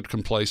when people get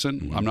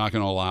complacent. I'm not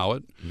going to allow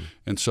it.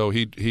 And so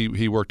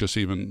he worked us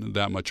even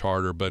that much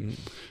harder. But,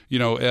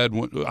 Ed,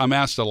 I'm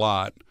asked a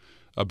lot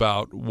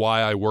about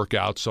why I work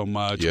out so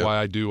much, why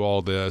I do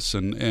all this.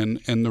 And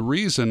the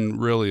reason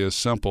really is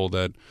simple,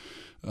 that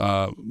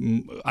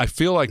I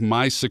feel like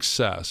my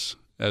success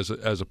as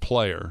a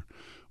player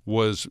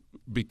was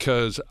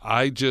because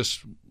I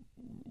just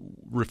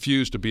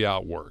refused to be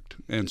outworked,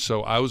 and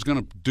so I was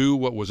going to do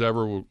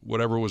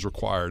whatever was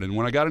required. And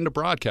when I got into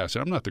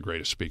broadcasting, I'm not the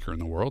greatest speaker in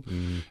the world,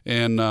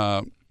 and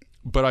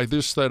but I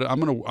just said I'm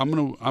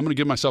gonna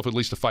give myself at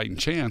least a fighting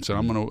chance, and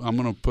I'm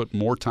gonna put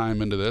more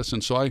time into this.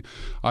 And so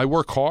I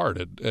work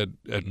hard at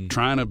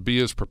trying to be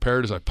as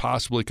prepared as I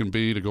possibly can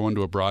be to go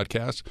into a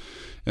broadcast.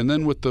 And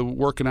then with the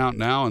working out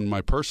now in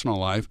my personal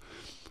life,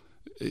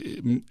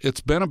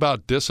 it's been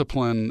about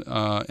discipline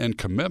and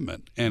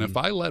commitment. And if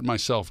I let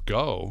myself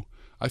go,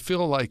 I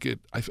feel like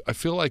I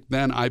feel like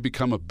then I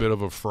become a bit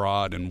of a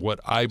fraud in what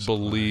I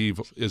believe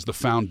is the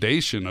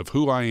foundation of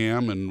who I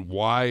am and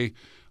why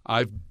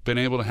I've been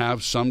able to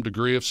have some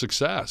degree of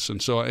success.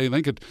 And so I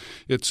think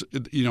it's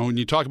when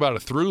you talk about a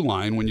through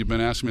line, when you've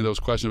been asking me those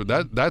questions,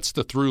 that's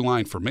the through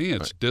line for me.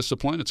 It's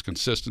discipline, it's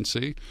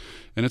consistency,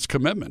 and it's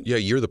commitment. Yeah,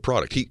 you're the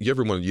product.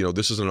 Everyone,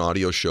 this is an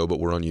audio show, but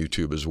we're on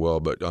YouTube as well.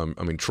 But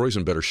Troy's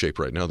in better shape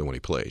right now than when he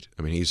played.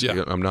 I mean, he's.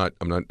 Yeah. I'm not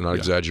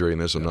exaggerating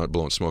this. I'm not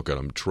blowing smoke at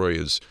him. Troy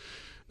is.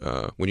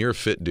 When you're a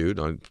fit dude,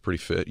 I'm pretty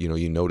fit,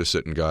 you notice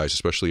it in guys,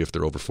 especially if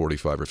they're over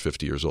 45 or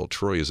 50 years old.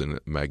 Troy is in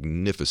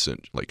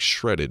magnificent,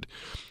 shredded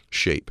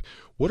shape.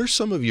 What are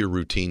some of your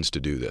routines to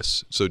do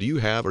this? So you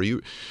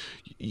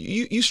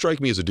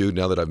strike me as a dude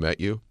now that I've met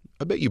you.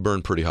 I bet you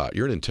burn pretty hot.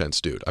 You're an intense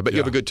dude. I bet you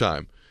have a good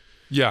time.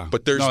 Yeah,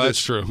 but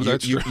that's true.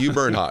 You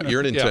burn hot. You're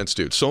an intense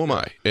dude. So am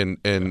I, and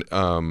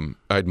I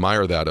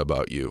admire that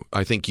about you.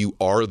 I think you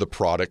are the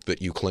product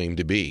that you claim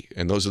to be,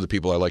 and those are the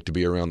people I like to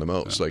be around the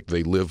most. Yeah.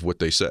 They live what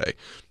they say,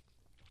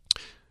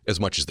 as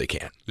much as they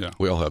can. Yeah,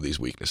 we all have these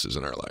weaknesses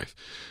in our life.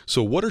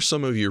 So, what are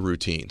some of your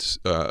routines,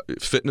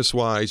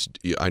 fitness-wise?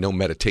 I know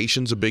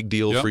meditation's a big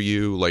deal for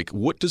you.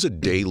 What does a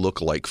day look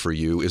like for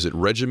you? Is it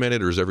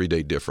regimented or is every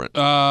day different?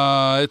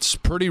 It's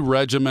pretty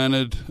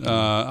regimented.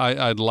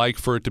 I'd like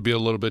for it to be a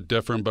little bit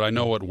different, but I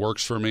know what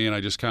works for me, and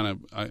I just kind of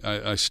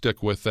I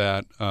stick with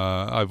that.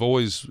 I've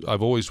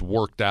always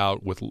worked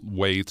out with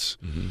weights.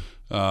 Mm-hmm.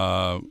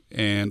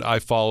 And I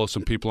follow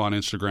some people on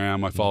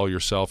Instagram. I follow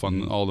yourself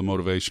on all the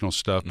motivational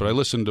stuff. But I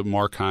listen to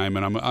Mark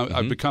Hyman.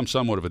 I've become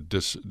somewhat of a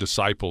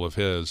disciple of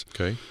his.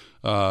 Okay.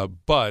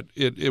 But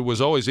it was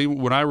always,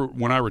 even when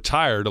I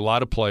retired, a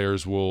lot of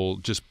players will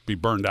just be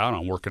burned out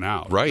on working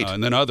out. Right.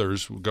 And then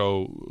others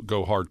go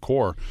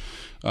hardcore.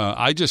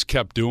 I just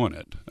kept doing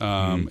it.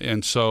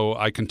 And so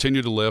I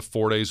continued to lift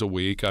 4 days a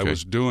week. I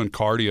was doing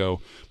cardio.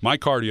 My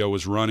cardio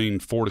was running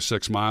 4 to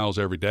 6 miles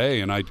every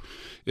day. And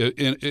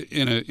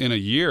in a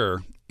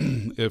year,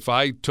 if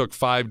I took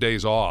 5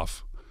 days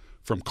off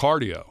from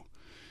cardio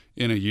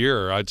in a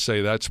year, I'd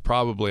say that's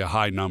probably a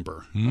high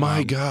number.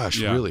 My gosh,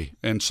 yeah. Really?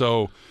 And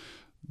so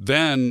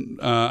then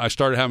I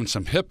started having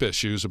some hip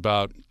issues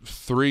about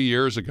 3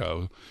 years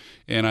ago,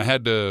 and I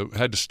had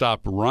to stop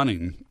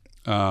running.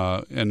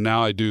 And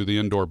now I do the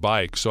indoor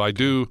bike. So I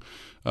do,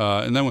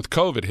 and then with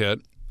COVID hit,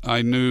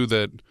 I knew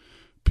that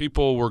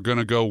people were going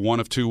to go one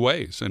of two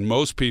ways, and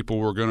most people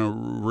were going to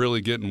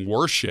really get in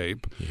worse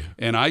shape. Yeah.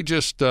 And I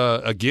just,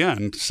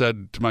 again,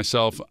 said to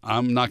myself,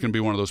 I'm not going to be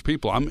one of those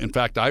people. In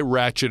fact, I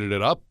ratcheted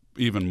it up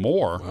even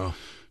more. Wow.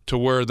 To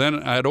where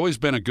then I had always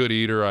been a good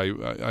eater.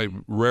 I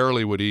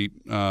rarely would eat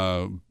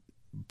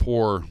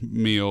poor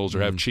meals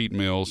or have cheat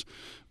meals.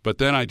 But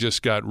then I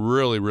just got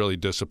really, really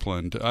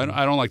disciplined. I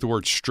don't like the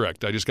word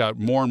strict. I just got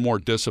more and more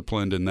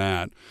disciplined in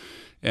that.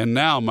 And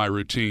now my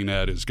routine,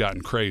 Ed, has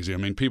gotten crazy. I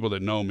mean, people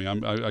that know me,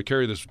 I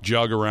carry this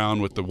jug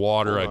around with the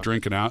water. I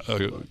drink it out.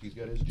 He's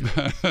got his jug.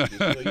 Just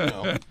so you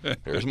know.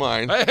 Here's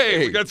mine.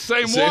 Hey, we got the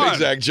same one. Same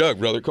exact jug,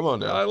 brother. Come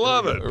on now. I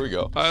love it. There we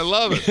go. I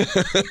love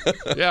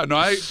it. Yeah, no,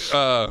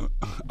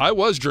 I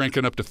was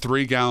drinking up to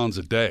 3 gallons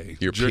a day.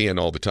 You're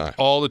peeing all the time.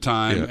 All the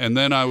time. Yeah. And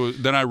then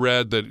I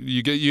read that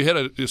you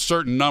hit a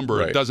certain number,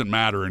 right. It doesn't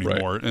matter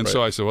anymore. Right. And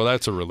so I said, well,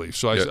 that's a relief.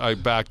 So I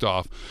backed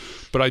off.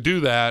 But I do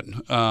that.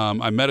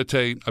 I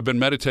meditate. I've been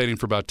meditating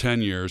for about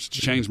 10 years. It's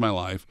changed my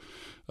life.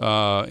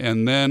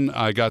 And then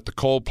I got the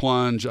cold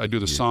plunge. I do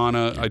the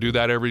sauna. I do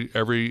that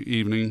every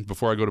evening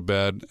before I go to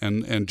bed.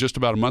 And just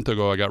about a month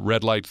ago, I got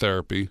red light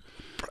therapy.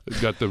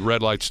 Got the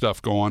red light stuff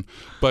going.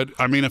 But,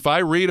 I mean, if I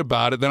read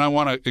about it, then I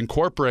want to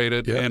incorporate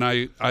it. Yeah. And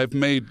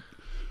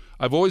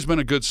I've always been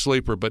a good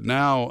sleeper, but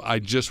now I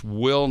just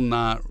will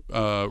not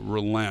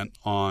relent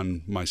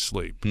on my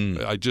sleep.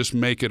 I just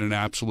make it an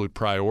absolute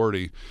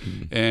priority.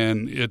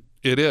 And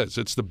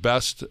it's the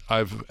best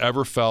I've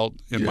ever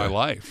felt in my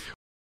life.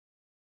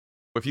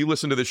 If you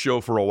listen to this show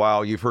for a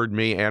while, you've heard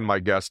me and my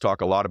guests talk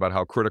a lot about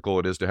how critical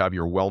it is to have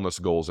your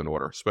wellness goals in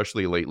order,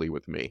 especially lately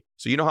with me.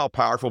 So you know how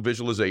powerful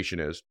visualization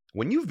is.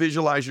 When you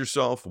visualize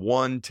yourself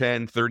 1,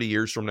 10, 30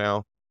 years from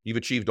now, you've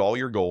achieved all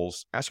your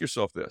goals. Ask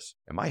yourself this: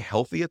 am I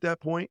healthy at that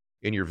point?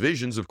 In your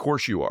visions, of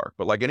course you are.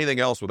 But like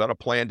anything else, without a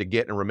plan to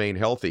get and remain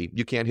healthy,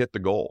 you can't hit the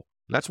goal.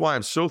 And that's why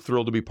I'm so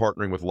thrilled to be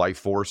partnering with Life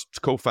Force. It's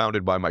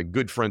co-founded by my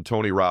good friend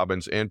Tony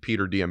Robbins and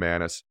Peter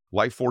Diamandis.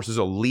 Life Force is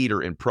a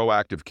leader in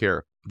proactive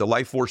care. The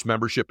Life Force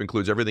membership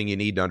includes everything you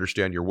need to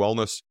understand your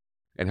wellness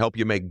and help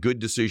you make good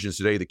decisions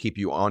today that keep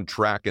you on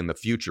track in the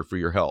future for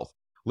your health.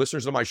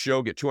 Listeners of my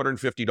show get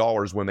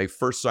 $250 when they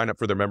first sign up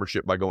for their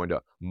membership by going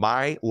to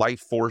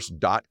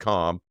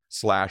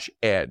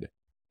mylifeforce.com/ed.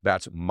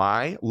 That's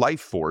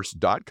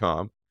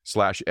mylifeforce.com/ed.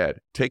 Indeed.com/ed.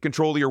 Take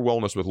control of your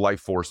wellness with Life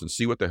Force and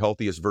see what the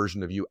healthiest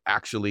version of you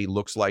actually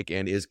looks like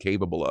and is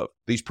capable of.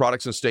 These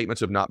products and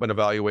statements have not been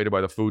evaluated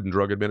by the Food and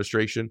Drug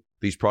Administration.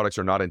 These products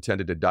are not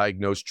intended to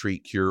diagnose,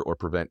 treat, cure, or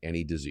prevent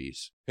any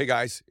disease. Hey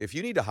guys, if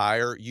you need to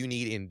hire, you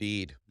need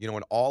Indeed. You know,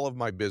 in all of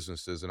my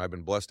businesses, and I've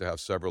been blessed to have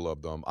several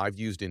of them, I've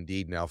used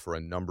Indeed now for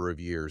a number of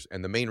years.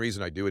 And the main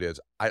reason I do it is,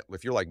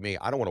 if you're like me,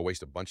 I don't want to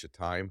waste a bunch of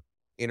time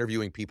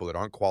interviewing people that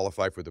aren't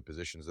qualified for the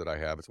positions that I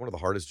have. It's one of the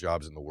hardest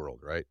jobs in the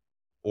world, right?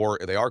 Or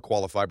they are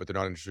qualified, but they're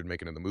not interested in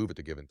making the move at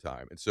the given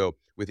time. And so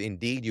with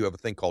Indeed, you have a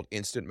thing called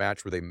Instant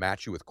Match where they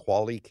match you with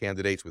quality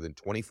candidates within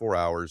 24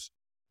 hours,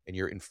 and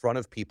you're in front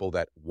of people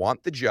that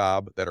want the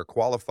job, that are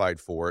qualified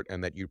for it,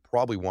 and that you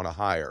probably want to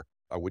hire.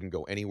 I wouldn't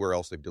go anywhere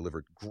else. They've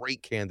delivered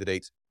great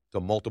candidates to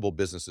multiple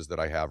businesses that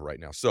I have right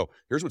now. So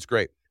here's what's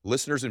great.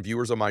 Listeners and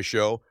viewers on my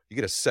show, you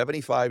get a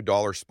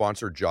 $75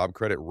 sponsored job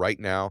credit right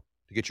now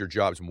to get your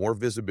jobs more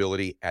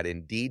visibility at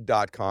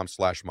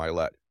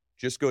Indeed.com/Mylett.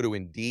 Just go to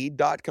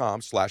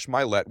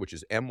Indeed.com/Mylett, which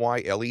is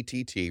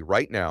MYLETT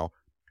right now.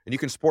 And you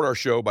can support our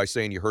show by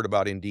saying you heard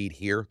about Indeed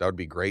here. That would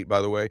be great,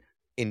 by the way.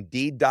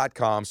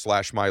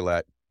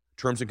 Indeed.com/Mylett.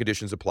 Terms and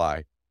conditions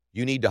apply.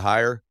 You need to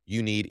hire.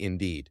 You need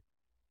Indeed.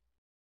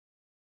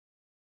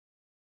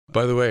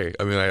 By the way,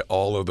 I mean,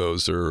 all of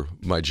those are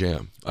my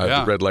jam. I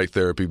have the red light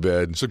therapy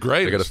bed. It's a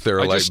great. I got a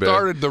TheraLight bed. I just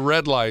started the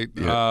red light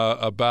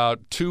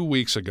about 2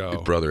 weeks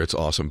ago. Brother, it's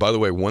awesome. By the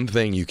way, one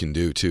thing you can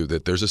do, too,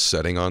 that there's a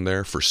setting on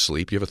there for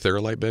sleep. You have a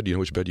TheraLight bed? Do you know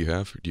which bed you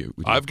have?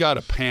 I've got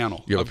a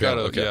panel. You have a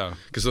panel? Okay. Yeah.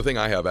 Because the thing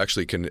I have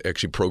can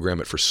actually program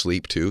it for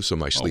sleep, too, so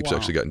my sleep's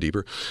actually gotten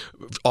deeper.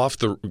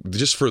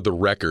 Just for the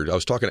record, I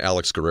was talking to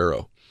Alex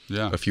Guerrero.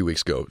 a few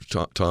weeks ago,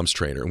 Tom's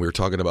trainer, and we were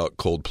talking about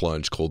cold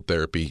plunge, cold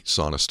therapy,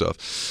 sauna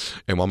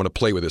stuff. And I'm going to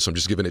play with this. I'm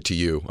just giving it to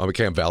you. I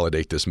can't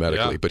validate this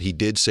medically, but he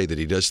did say that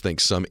he does think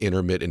some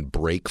intermittent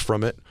break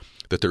from it,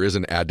 that there is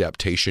an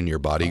adaptation your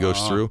body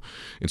goes through.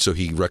 And so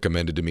he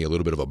recommended to me a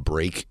little bit of a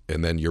break,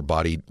 and then your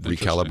body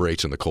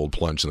recalibrates, and the cold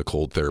plunge and the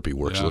cold therapy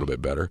works a little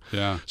bit better.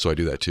 Yeah. So I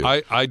do that too.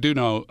 I do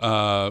know.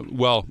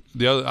 Well,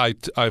 the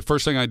other,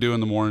 first thing I do in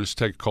the morning is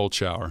take a cold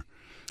shower.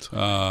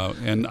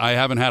 And I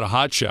haven't had a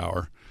hot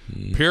shower.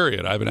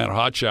 Period. I haven't had a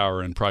hot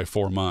shower in probably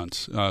 4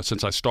 months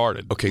since I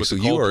started. Okay, so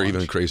you are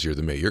even crazier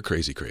than me. You're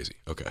crazy.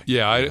 Okay.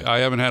 Yeah, I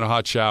haven't had a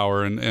hot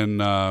shower,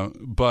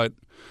 but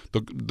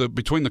the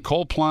between the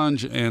cold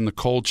plunge and the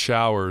cold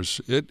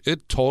showers,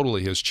 it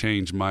totally has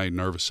changed my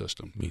nervous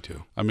system. Me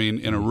too. I mean,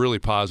 in a really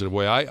positive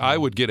way. I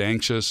would get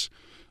anxious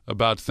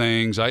about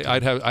things. I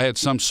had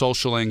some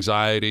social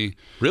anxiety.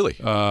 Really?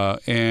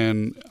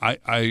 And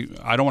I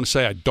don't want to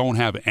say I don't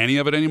have any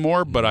of it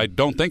anymore, but I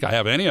don't think I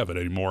have any of it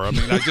anymore. I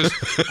mean,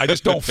 I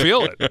just don't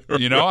feel it.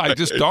 You know, I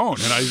just don't.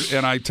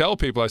 And I tell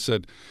people, I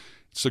said,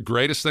 it's the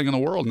greatest thing in the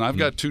world. And I've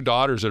got 2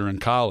 daughters that are in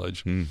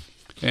college.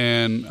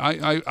 And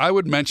I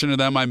would mention to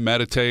them I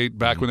meditate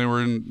back when they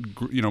were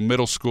in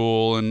middle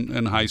school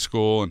and high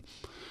school, and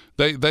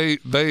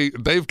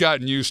they've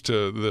gotten used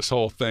to this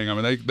whole thing. I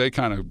mean, they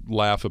kind of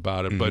laugh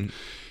about it, but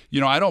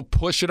I don't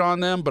push it on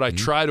them, but I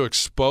try to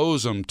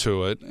expose them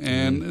to it,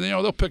 and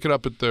they'll pick it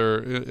up at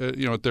their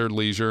at their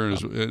leisure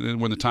and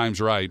when the time's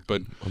right.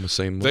 But I'm the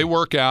same way. They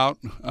work out,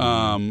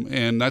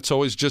 and that's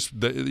always just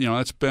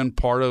that's been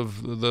part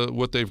of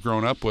what they've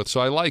grown up with. So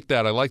I like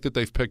that. I like that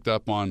they've picked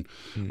up on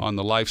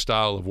the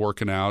lifestyle of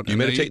working out. You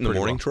meditate in the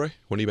morning, Troy?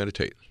 When do you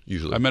meditate?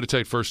 Usually, I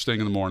meditate first thing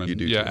in the morning. You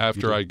do, yeah.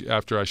 After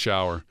I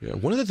shower. Yeah.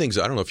 One of the things,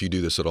 I don't know if you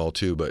do this at all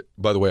too, but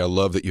by the way, I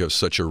love that you have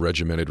such a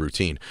regimented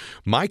routine.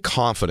 My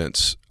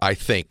confidence, I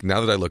think, now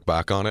that I look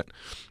back on it,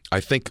 I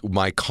think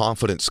my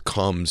confidence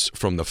comes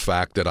from the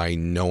fact that I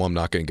know I'm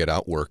not going to get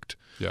outworked.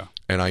 Yeah.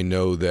 And I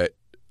know that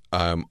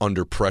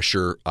under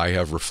pressure, I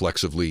have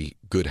reflexively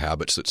good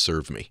habits that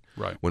serve me.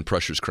 Right. When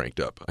pressure's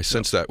cranked up, I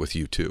sense that with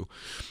you too.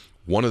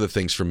 One of the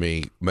things for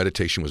me,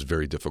 meditation was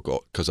very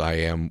difficult because I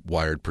am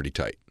wired pretty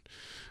tight.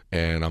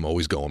 And I'm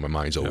always going. My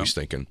mind's always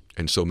thinking.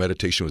 And so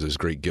meditation was this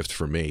great gift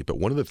for me. But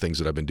one of the things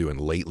that I've been doing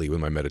lately with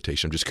my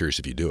meditation, I'm just curious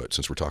if you do it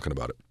since we're talking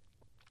about it.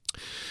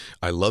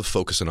 I love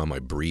focusing on my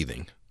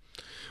breathing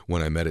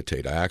when I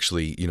meditate. I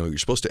actually, you're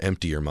supposed to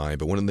empty your mind,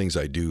 but one of the things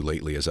I do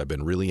lately is I've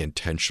been really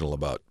intentional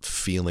about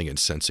feeling and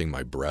sensing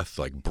my breath.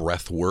 Like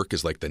breath work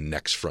is like the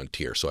next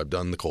frontier. So I've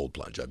done the cold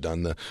plunge, I've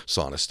done the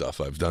sauna stuff,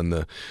 I've done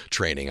the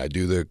training, I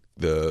do the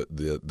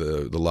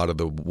lot of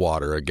the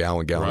water, a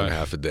gallon and a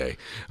half a day.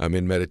 I'm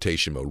in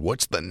meditation mode.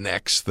 What's the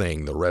next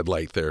thing? The red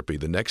light therapy.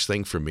 The next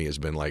thing for me has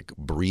been like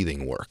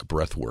breathing work,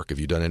 breath work. Have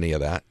you done any of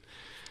that?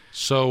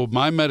 So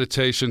my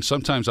meditation,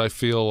 sometimes I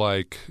feel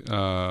like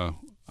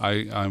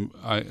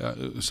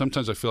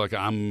sometimes I feel like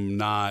I'm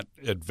not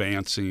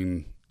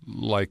advancing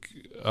like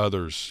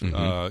others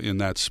in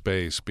that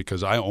space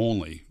because I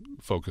only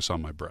focus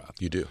on my breath.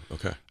 You do?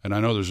 Okay. And I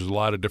know there's a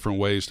lot of different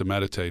ways to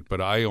meditate,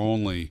 but I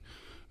only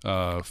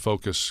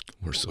focus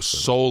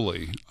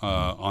solely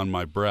on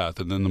my breath,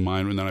 and then the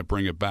mind, and then I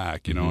bring it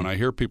back, and I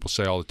hear people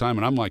say all the time,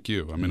 and I'm like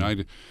you. I mean,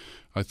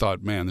 I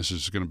thought, man, this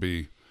is going to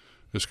be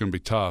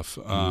tough.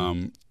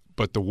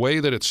 But the way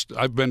that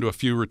I've been to a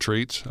few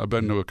retreats. I've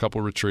been to a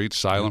couple retreats,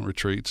 silent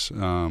retreats.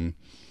 You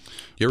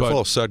ever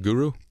follow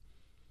Sadhguru?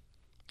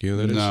 Do you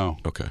know who that is? No.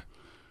 Okay.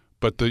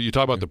 But you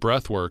talk about the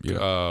breath work,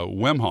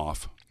 Wim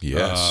Hof.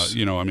 Yes.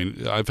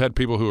 I've had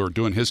people who are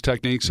doing his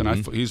techniques,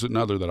 and he's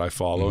another that I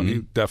follow, and he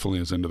definitely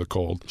is into the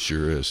cold.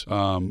 Sure is.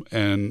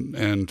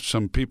 And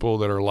some people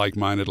that are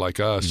like-minded like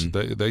us,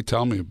 they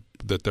tell me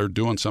that they're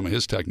doing some of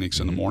his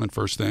techniques in the morning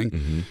first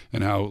thing,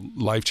 and how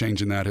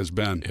life-changing that has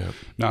been. Yep.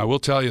 Now, I will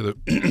tell you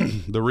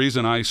that the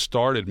reason I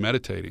started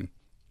meditating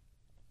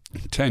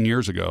 10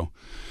 years ago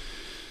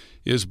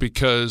is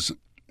because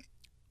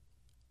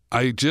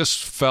I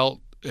just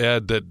felt,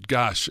 Ed, that,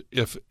 gosh,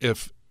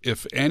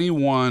 if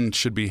anyone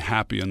should be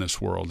happy in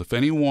this world, if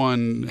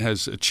anyone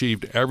has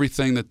achieved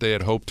everything that they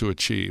had hoped to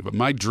achieve,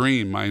 my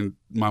dream,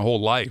 my whole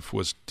life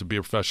was to be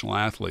a professional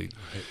athlete,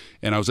 right.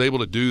 And I was able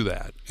to do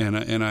that, and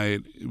I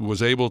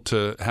was able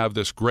to have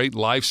this great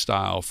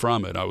lifestyle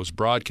from it. I was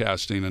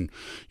broadcasting,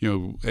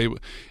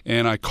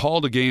 and I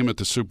called a game at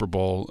the Super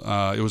Bowl.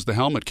 It was the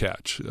helmet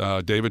catch,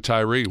 David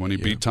Tyree when he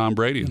beat Tom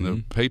Brady and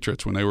the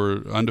Patriots when they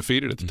were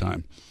undefeated at the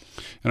time.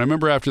 And I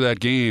remember after that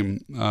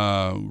game,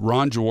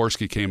 Ron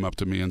Jaworski came up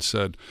to me and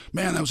said,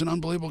 "Man, that was an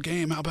unbelievable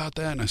game. How about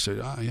that?" And I said,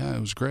 "Yeah,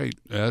 it was great,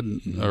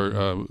 Ed,"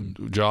 or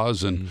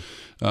Jaws. And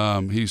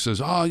he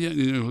says, "Oh, yeah."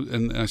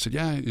 And I said,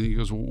 "Yeah." And he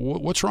goes,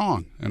 "What's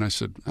wrong?" And I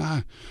said,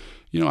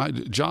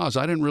 Jaws,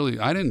 I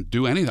didn't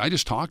do anything. I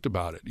just talked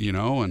about it,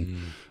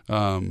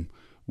 And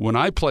when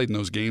I played in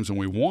those games and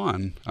we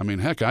won, I mean,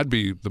 heck, I'd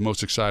be the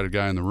most excited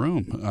guy in the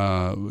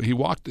room.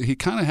 He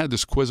kind of had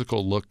this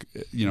quizzical look,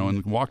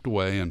 and walked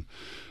away. And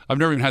I've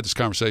never even had this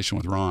conversation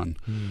with Ron.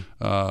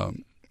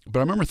 But I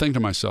remember thinking to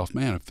myself,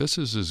 man, if this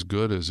is as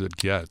good as it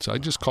gets, I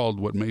just called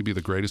what may be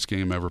the greatest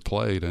game ever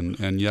played,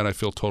 and yet I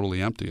feel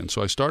totally empty. And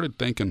so I started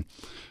thinking,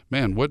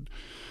 man,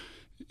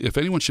 if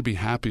anyone should be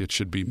happy, it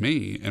should be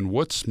me. And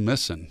what's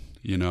missing?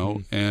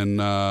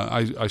 And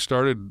I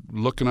started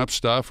looking up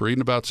stuff,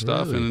 reading about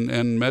stuff, really?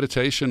 and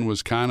meditation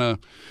was kind of,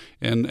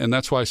 and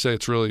that's why I say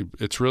it's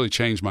really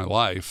changed my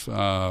life,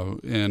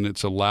 and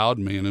it's allowed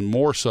me, and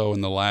more so in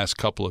the last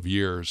couple of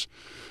years,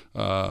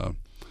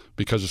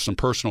 because of some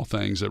personal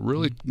things that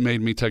really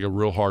made me take a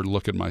real hard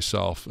look at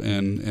myself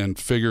and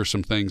figure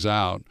some things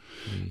out.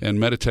 And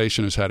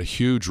meditation has had a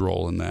huge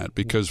role in that,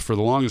 because for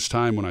the longest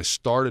time when I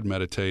started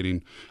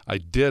meditating, I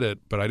did it,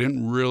 but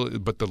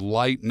but the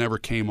light never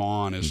came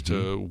on as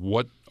to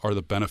what are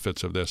the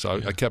benefits of this.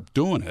 I kept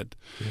doing it.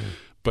 Yeah.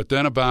 But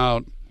then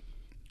about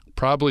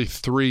probably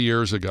 3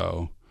 years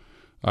ago,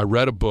 I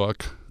read a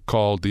book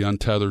called The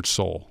Untethered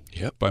Soul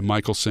by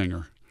Michael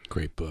Singer.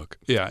 Great book.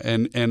 Yeah,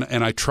 and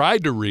I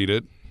tried to read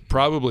it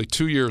probably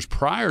 2 years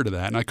prior to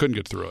that, and I couldn't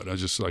get through it. I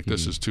was just like,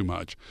 this is too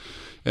much.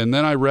 And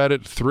then I read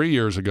it 3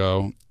 years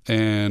ago,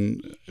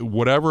 and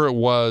whatever it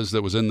was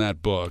that was in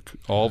that book,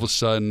 all of a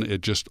sudden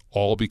it just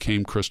all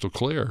became crystal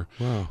clear.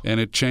 Wow. And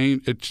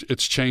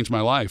it's changed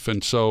my life.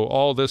 And so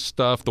all this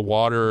stuff, the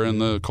water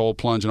and the cold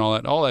plunge and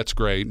all that's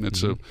great. And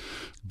it's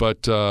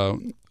but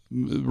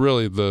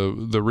really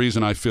the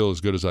reason I feel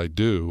as good as I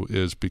do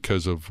is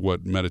because of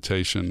what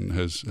meditation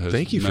has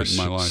Thank you meant for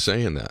in my life.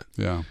 saying that.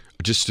 Yeah.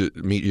 Just to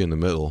meet you in the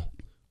middle,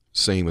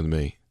 same with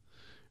me.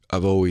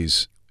 I've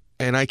always,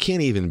 and I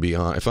can't even be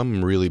on, if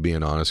I'm really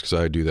being honest, because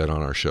I do that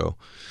on our show,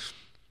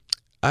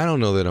 I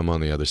don't know that I'm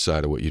on the other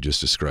side of what you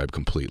just described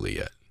completely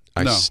yet.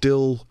 I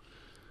still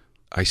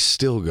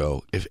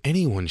go, if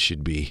anyone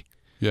should be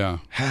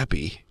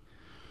happy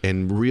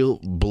and real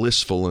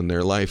blissful in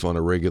their life on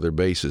a regular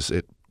basis,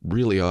 it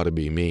really ought to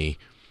be me.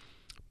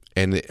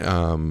 And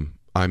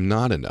I'm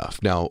not enough.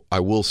 Now, I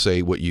will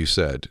say what you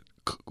said.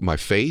 My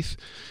faith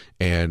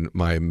and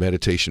my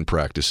meditation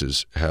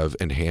practices have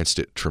enhanced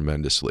it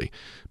tremendously.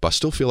 But I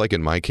still feel like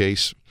in my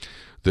case,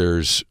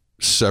 there's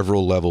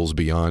several levels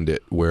beyond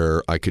it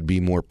where I could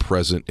be more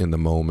present in the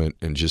moment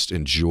and just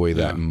enjoy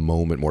that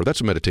moment more. That's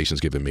what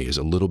meditation's given me, is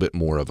a little bit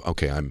more of,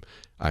 okay,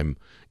 I'm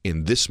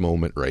in this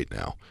moment right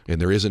now,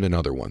 and there isn't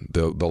another one.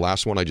 The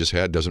last one I just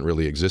had doesn't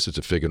really exist. It's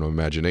a figment of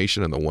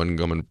imagination, and the one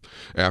coming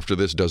after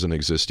this doesn't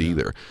exist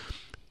either.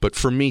 But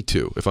for me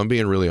too, if I'm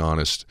being really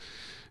honest,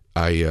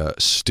 I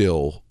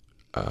still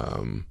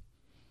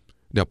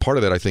now part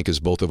of that I think is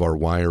both of our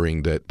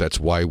wiring. That's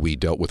why we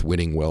dealt with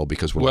winning well,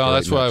 because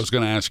that's what I was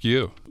going to ask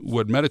you.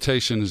 What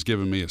meditation has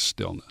given me is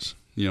stillness.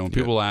 When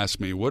people ask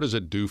me, what does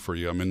it do for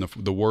you? I mean,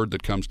 the word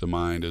that comes to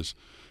mind is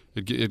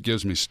it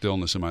gives me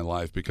stillness in my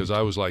life, because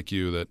I was like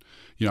you, that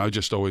I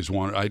just always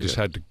wanted. I just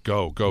had to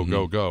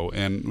go,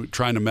 and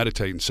trying to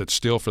meditate and sit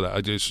still for that. I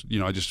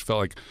just felt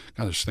like,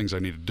 God, there's things I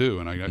need to do,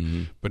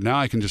 and but now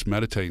I can just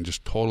meditate and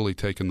just totally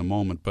take in the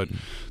moment. But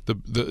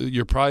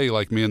you're probably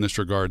like me in this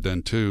regard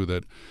then too,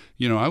 that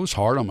I was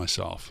hard on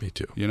myself. Me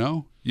too.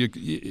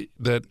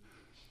 That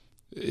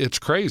it's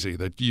crazy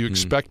that you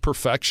expect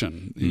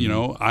perfection.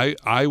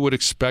 I would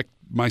expect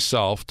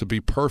myself to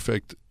be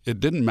perfect. It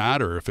didn't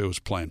matter if it was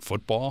playing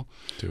football.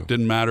 It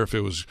didn't matter if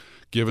it was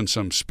giving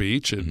some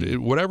speech,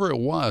 whatever it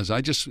was.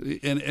 I just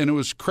and it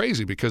was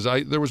crazy because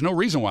there was no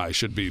reason why I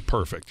should be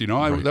perfect.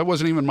 That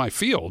wasn't even my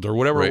field or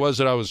whatever it was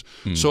that I was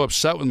so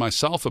upset with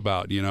myself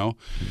about.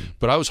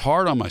 But I was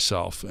hard on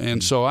myself,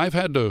 and so I've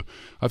had to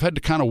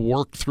kind of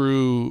work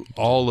through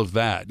all of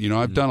that.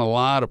 I've done a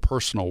lot of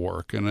personal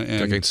work, and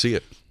I can see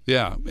it.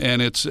 Yeah,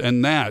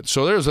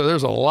 so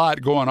there's a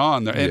lot going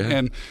on there,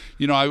 and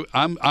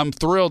I'm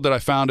thrilled that I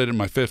found it in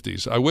my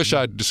 50s. I wish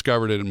I'd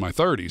discovered it in my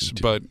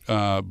 30s,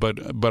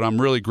 but I'm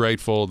really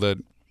grateful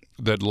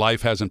that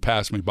life hasn't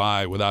passed me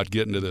by without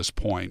getting to this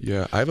point.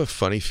 Yeah, I have a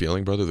funny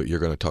feeling, brother, that you're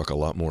going to talk a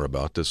lot more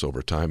about this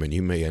over time, and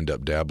you may end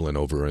up dabbling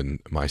over in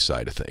my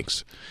side of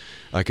things.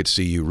 I could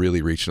see you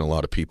really reaching a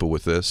lot of people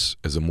with this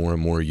as the more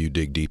and more you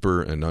dig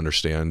deeper and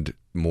understand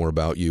more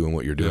about you and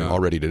what you're doing.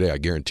 Already today, I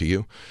guarantee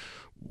you.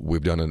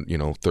 We've done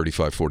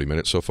 35, 40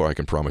 minutes so far. I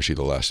can promise you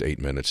the last 8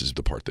 minutes is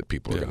the part that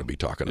people are going to be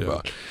talking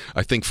about.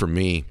 I think for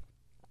me,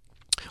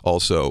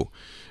 also,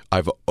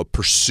 I've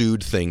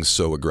pursued things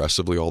so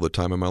aggressively all the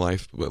time in my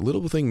life. A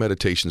little thing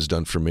meditation's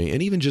done for me,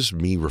 and even just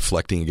me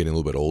reflecting and getting a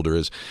little bit older,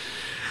 is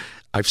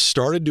I've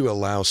started to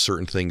allow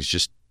certain things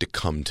just to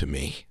come to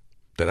me.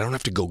 That I don't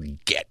have to go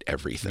get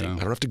everything. I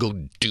don't have to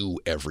go do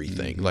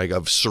everything. Like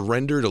I've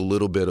surrendered a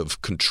little bit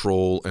of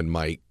control and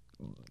my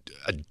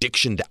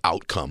addiction to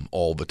outcome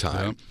all the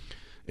time,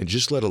 and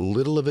just let a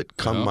little of it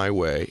come my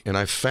way. And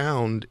I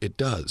found it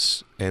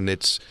does. And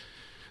it's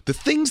the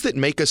things that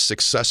make us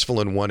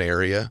successful in one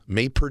area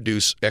may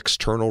produce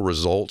external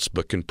results,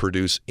 but can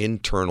produce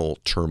internal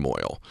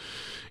turmoil.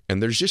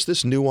 And there's just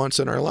this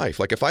nuance in our life.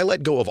 Like if I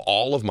let go of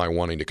all of my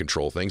wanting to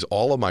control things,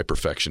 all of my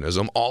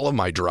perfectionism, all of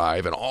my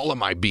drive, and all of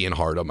my being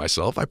hard on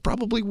myself, I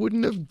probably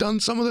wouldn't have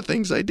done some of the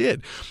things I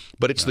did.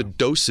 But it's the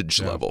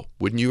dosage level.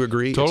 Wouldn't you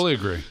agree? Totally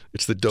agree.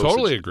 It's the dosage.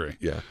 Totally agree.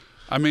 Yeah.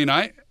 I mean,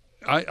 I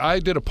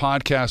did a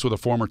podcast with a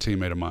former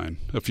teammate of mine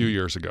a few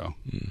years ago.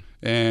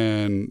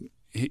 And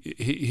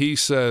he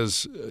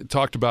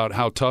talked about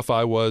how tough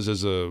I was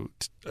as a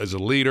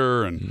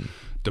leader and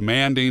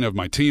demanding of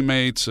my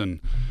teammates, and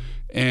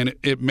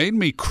it made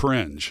me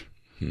cringe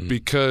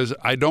because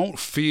I don't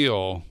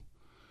feel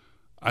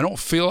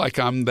like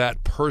I'm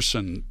that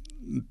person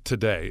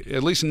today,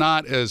 at least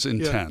not as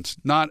intense.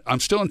 I'm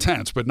still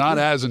intense, but not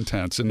as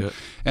intense. And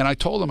I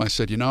told him, I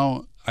said,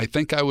 I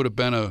think I would have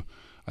been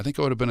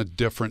a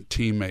different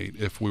teammate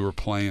if we were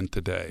playing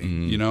today.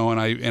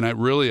 And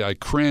I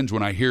cringe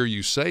when I hear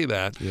you say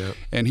that.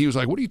 And he was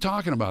like, "What are you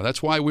talking about?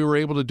 That's why we were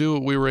able to do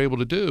what we were able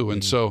to do."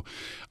 And so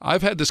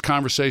I've had this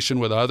conversation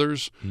with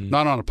others,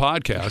 not on a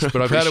podcast,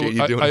 but I've had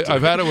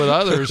it with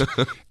others,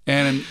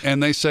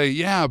 and they say,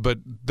 "Yeah, but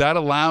that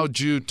allowed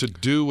you to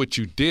do what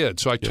you did."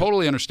 So I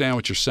totally understand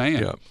what you're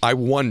saying. Yeah. I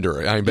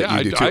wonder. I bet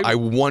you do too. I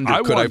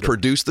wonder, could I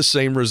produce the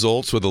same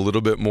results with a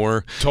little bit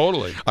more?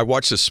 Totally. I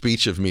watched a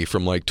speech of me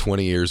from like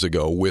 20 years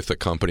ago with a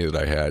company that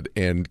I had,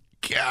 and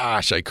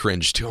gosh, I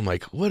cringed too. I'm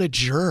like, what a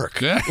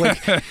jerk.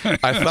 Like,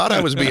 I thought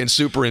I was being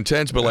super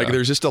intense, but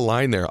there's just a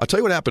line there. I'll tell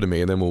you what happened to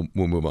me, and then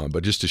we'll move on.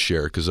 But just to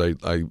share, because I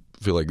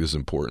feel like this is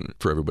important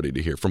for everybody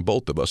to hear from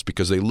both of us,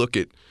 because they look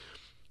at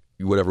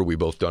whatever we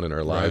both done in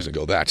our lives and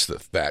go, that's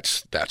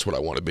what I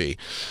want to be.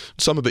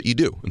 Some of it you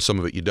do, and some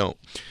of it you don't.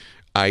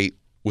 I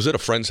was at a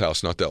friend's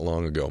house not that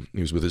long ago.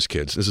 He was with his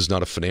kids. This is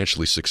not a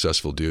financially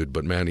successful dude,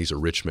 but man, he's a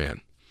rich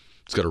man.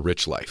 He's got a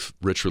rich life,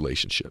 rich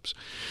relationships.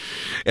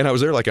 And I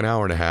was there like an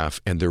hour and a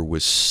half, and there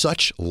was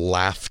such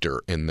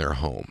laughter in their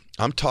home.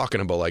 I'm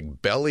talking about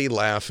like belly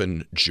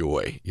laughing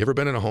joy. You ever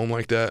been in a home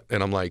like that?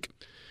 And I'm like,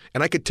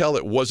 and I could tell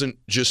it wasn't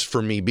just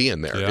for me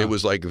being there. It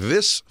was like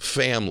this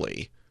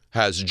family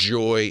has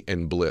joy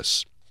and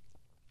bliss.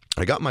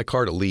 I got in my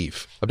car to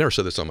leave. I've never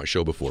said this on my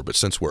show before, but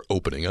since we're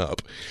opening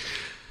up,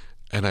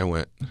 and I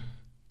went,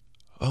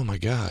 oh my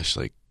gosh,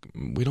 like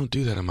we don't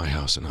do that in my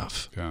house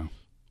enough. Yeah.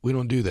 We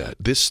don't do that.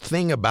 This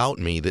thing about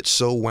me that's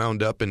so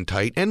wound up and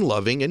tight and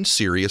loving and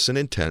serious and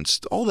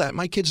intense, all that,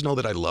 my kids know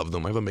that I love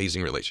them. I have an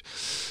amazing relationship.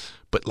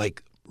 But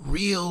like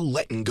real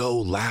letting go,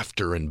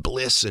 laughter and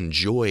bliss and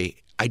joy,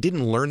 I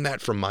didn't learn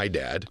that from my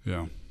dad.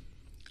 Yeah.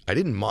 I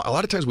didn't. A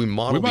lot of times we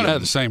model. We might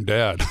have the same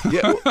dad.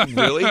 Yeah,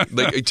 really?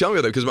 Like, tell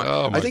me that, because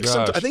I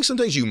think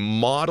sometimes you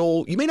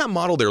model. You may not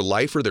model their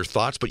life or their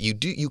thoughts, but you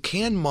do. You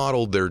can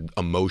model their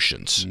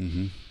emotions.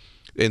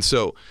 And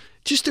so,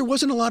 just there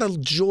wasn't a lot of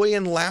joy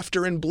and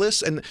laughter and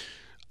bliss, and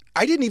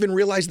I didn't even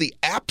realize the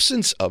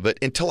absence of it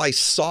until I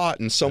saw it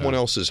in someone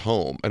else's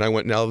home, and I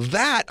went, now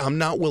that I'm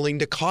not willing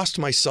to cost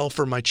myself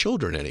or my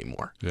children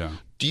anymore. Yeah.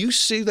 Do you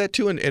see that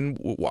too? And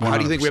how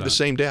do you think we have the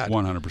same dad?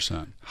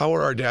 100%. How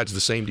are our dads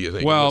the same, do you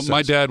think? Well,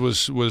 my dad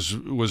was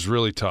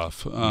really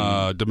tough,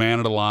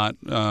 demanded a lot.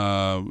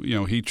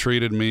 He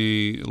treated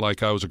me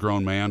like I was a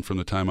grown man from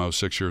the time I was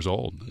 6 years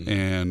old.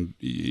 And,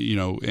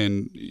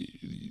 and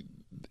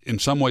in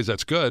some ways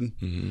that's good.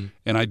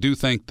 And I do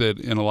think that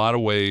in a lot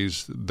of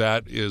ways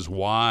that is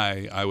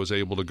why I was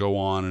able to go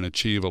on and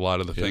achieve a lot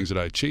of the things that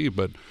I achieved.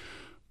 But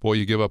boy,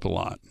 you give up a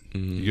lot.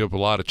 You give up a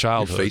lot of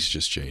childhood. Your face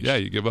just changed. Yeah,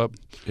 you give up.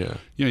 Yeah,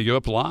 you give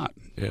up a lot.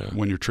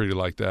 when you're treated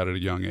like that at a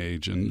young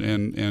age.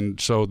 And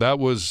so that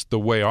was the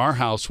way our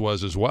house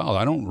was as well.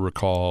 I don't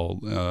recall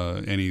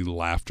any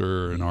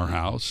laughter in our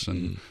house.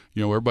 And,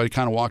 everybody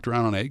kind of walked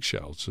around on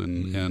eggshells.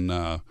 And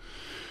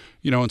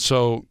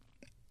so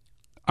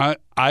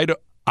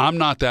I'm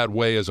not that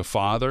way as a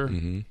father.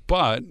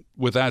 But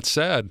with that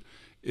said,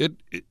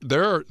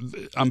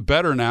 I'm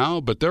better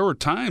now, but there were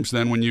times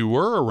then when you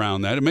were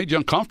around that, it made you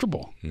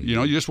uncomfortable.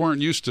 You just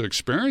weren't used to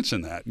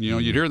experiencing that.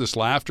 You'd hear this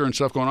laughter and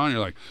stuff going on. And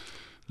you're like,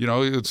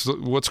 it's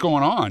what's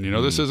going on.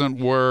 This isn't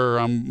where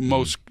I'm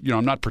most.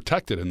 I'm not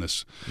protected in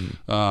this.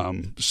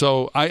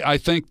 So I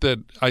think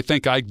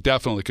I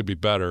definitely could be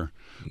better.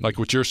 Like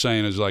what you're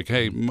saying is like,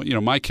 hey,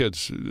 my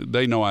kids,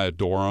 they know I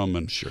adore them,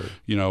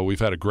 and we've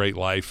had a great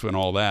life and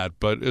all that.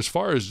 But as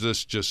far as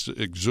this just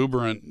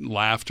exuberant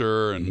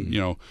laughter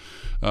and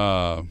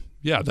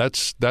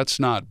that's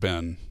not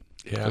been.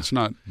 Yeah. It's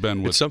not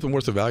been. It's something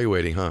worth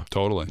evaluating, huh?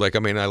 Totally. Like, I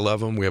mean, I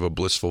love them. We have a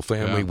blissful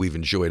family. Yeah. We've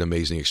enjoyed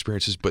amazing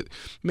experiences. But,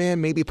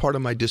 man, maybe part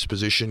of my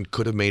disposition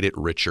could have made it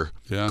richer.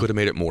 Yeah. Could have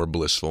made it more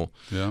blissful.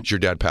 Yeah. Has your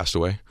dad passed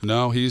away?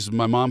 No,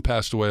 my mom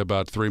passed away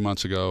about 3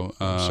 months ago.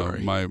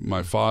 Sorry.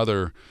 My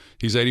father,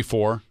 he's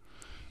 84.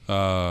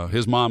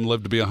 His mom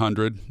lived to be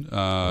 100.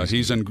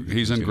 He's in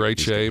great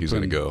shape. He's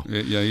going to go.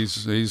 Yeah,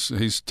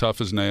 he's tough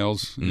as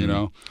nails. Do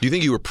you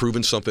think you were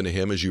proving something to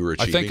him as you were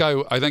achieving?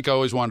 I think I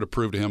always wanted to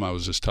prove to him I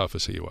was as tough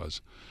as he was.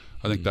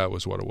 I think that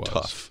was what it was.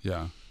 Tough.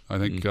 Yeah, I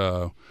think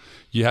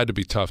you had to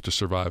be tough to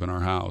survive in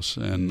our house,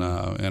 and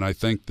I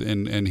think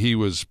and he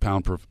was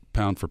pound for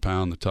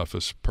pound the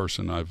toughest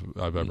person I've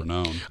ever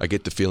known. I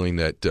get the feeling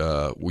that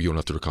you don't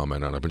have to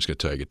comment on it. I'm just going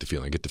to tell you,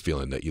 I get the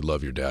feeling that you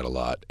love your dad a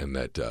lot, and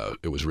that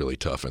it was really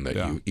tough, and that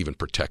you even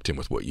protect him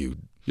with what you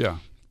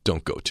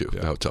don't go to.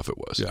 How tough it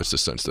was. That's the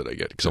sense that I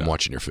get because I'm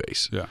watching your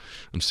face. Yeah,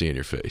 I'm seeing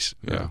your face.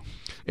 Yeah.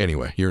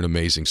 Anyway, you're an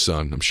amazing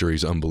son. I'm sure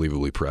he's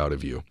unbelievably proud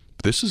of you.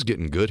 This is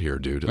getting good here,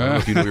 dude. I don't know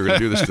if you knew we were going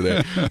to do this today.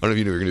 I don't know if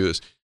you knew we were going to do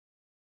this.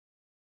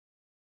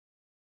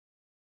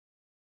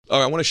 All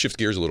right, I want to shift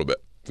gears a little bit.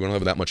 We don't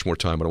have that much more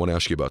time, but I want to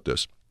ask you about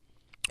this.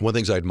 One of the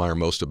things I admire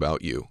most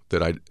about you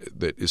that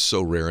is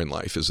so rare in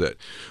life is that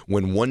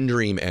when one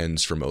dream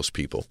ends for most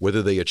people,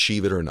 whether they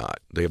achieve it or not,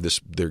 they're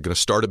going to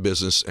start a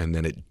business and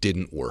then it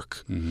didn't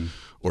work.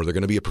 Or they're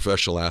going to be a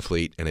professional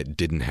athlete and it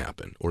didn't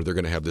happen. Or they're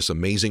going to have this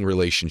amazing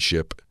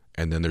relationship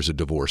and then there's a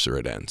divorce or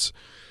it ends.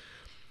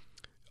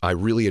 I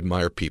really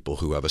admire people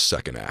who have a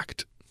second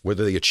act.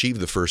 Whether they achieve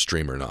the first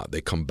dream or not, they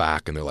come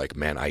back and they're like,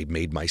 man, I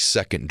made my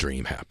second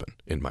dream happen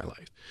in my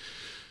life.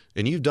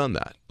 And you've done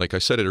that. Like I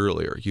said it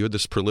earlier, you had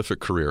this prolific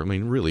career. I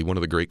mean, really one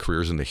of the great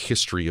careers in the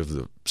history of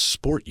the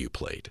sport you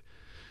played.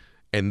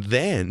 And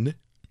then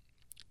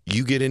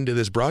you get into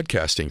this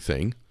broadcasting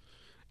thing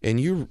and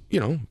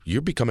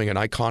you're becoming an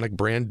iconic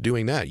brand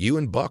doing that. You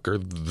and Buck are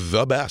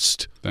the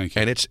best. Thank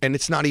you. And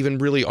it's not even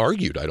really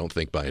argued, I don't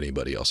think, by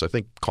anybody else. I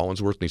think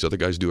Collinsworth and these other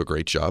guys do a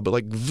great job, but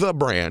like the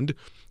brand,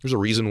 there's a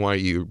reason why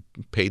you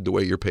paid the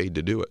way you're paid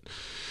to do it.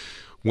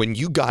 When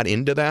you got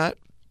into that,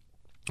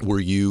 were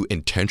you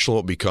intentional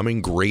at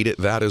becoming great at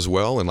that as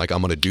well? And like, I'm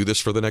going to do this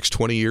for the next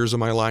 20 years of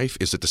my life?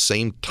 Is it the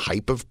same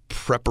type of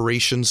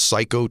preparation,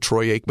 psycho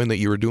Troy Aikman that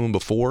you were doing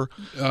before?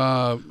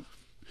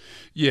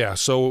 Yeah.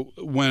 So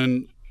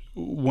when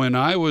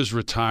I was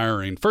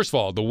retiring, first of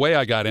all, the way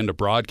I got into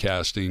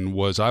broadcasting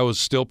was I was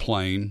still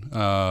playing.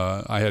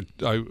 I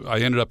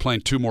ended up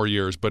playing 2 more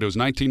years, but it was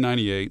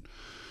 1998.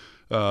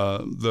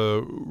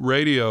 The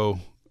radio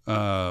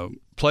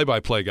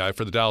play-by-play guy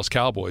for the Dallas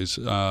Cowboys,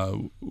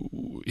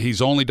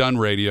 he's only done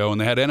radio,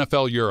 and they had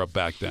NFL Europe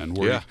back then.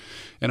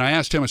 And I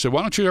asked him, I said,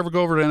 why don't you ever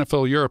go over to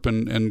NFL Europe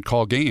and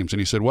call games? And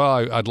he said,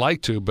 well, I'd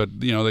like to, but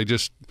they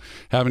just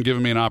haven't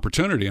given me an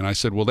opportunity. And I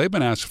said, well,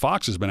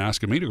 Fox has been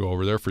asking me to go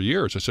over there for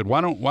years. I said,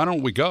 why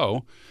don't we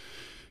go?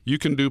 You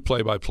can do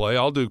play-by-play.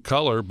 I'll do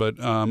color, but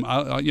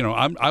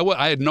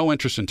I had no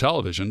interest in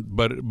television.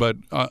 But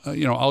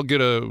I'll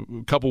get a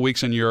couple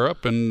weeks in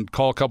Europe and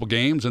call a couple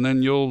games, and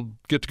then you'll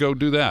get to go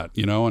do that.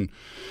 And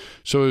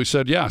so he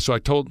said, yeah. So I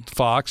told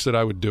Fox that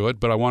I would do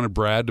it, but I wanted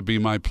Brad to be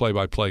my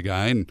play-by-play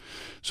guy, and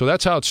so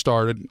that's how it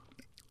started.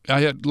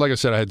 Like I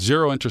said, I had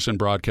zero interest in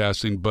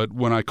broadcasting, but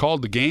when I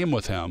called the game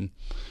with him,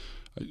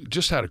 I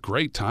just had a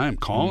great time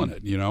calling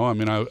it, I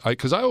mean,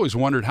 because I always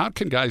wondered, how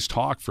can guys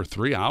talk for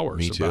 3 hours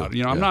Me too. about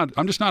it?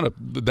 I'm just not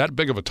that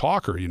big of a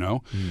talker,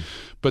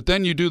 But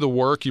then you do the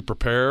work, you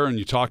prepare, and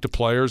you talk to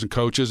players and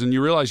coaches, and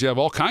you realize you have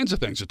all kinds of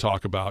things to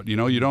talk about.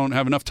 You don't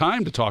have enough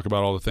time to talk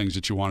about all the things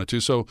that you wanted to.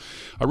 So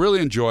I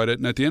really enjoyed it.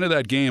 And at the end of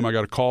that game, I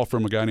got a call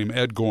from a guy named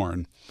Ed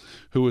Gorn,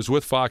 who was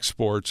with Fox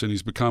Sports, and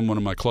he's become one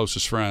of my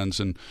closest friends.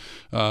 And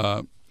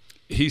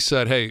he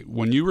said, hey,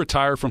 when you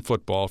retire from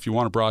football, if you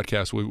want to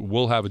broadcast,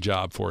 we'll have a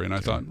job for you. And I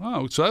thought,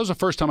 oh, so that was the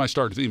first time I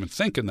started even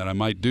thinking that I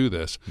might do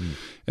this.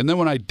 And then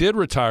when I did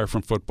retire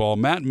from football,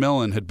 Matt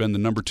Millen had been the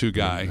number 2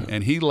 guy,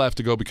 and he left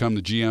to go become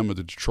the GM of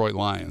the Detroit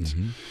Lions.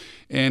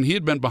 And he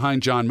had been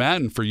behind John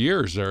Madden for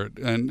years there.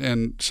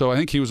 And so I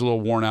think he was a little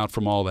worn out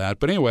from all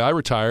that. But anyway, I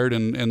retired,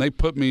 and they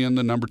put me in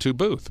the number 2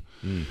 booth.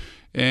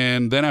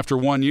 And then after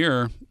 1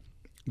 year,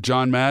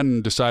 John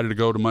Madden decided to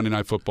go to Monday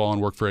Night Football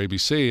and work for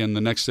ABC, and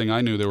the next thing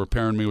I knew, they were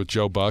pairing me with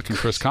Joe Buck and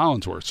Chris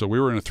Collinsworth. So we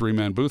were in a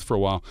 3-man booth for a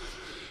while.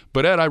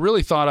 But, Ed, I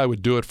really thought I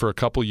would do it for a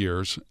couple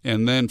years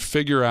and then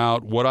figure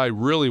out what I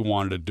really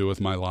wanted to do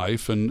with my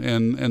life, and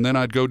then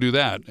I'd go do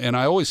that. And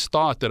I always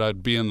thought that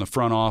I'd be in the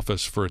front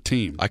office for a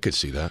team. I could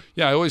see that.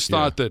 Yeah, I always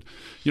thought that,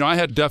 I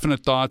had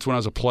definite thoughts when I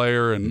was a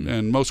player,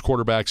 and most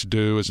quarterbacks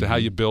do, as to how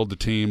you build the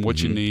team,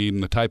 what you need,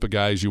 and the type of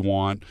guys you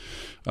want.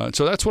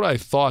 So that's what I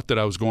thought that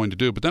I was going to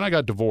do. But then I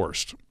got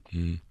divorced.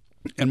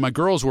 And my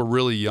girls were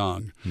really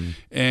young.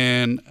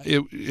 And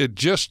it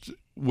just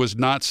was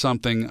not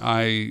something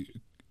I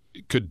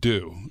could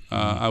do.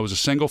 I was a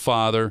single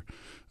father,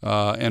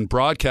 and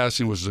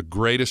broadcasting was the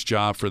greatest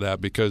job for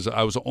that because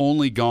I was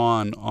only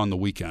gone on the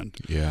weekend.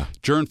 Yeah.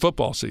 During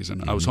football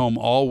season, I was home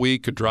all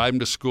week, could drive them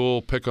to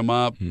school, pick them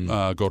up,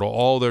 go to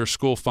all their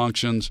school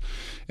functions,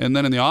 and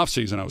then in the off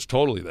season, I was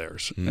totally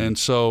theirs. And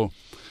so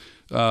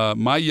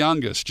my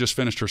youngest just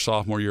finished her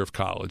sophomore year of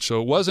college.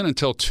 So it wasn't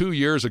until 2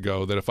 years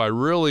ago that if I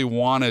really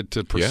wanted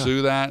to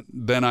pursue that,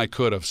 then I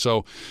could have.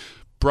 So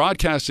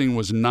broadcasting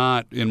was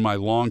not in my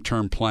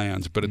long-term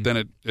plans, but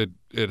then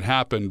it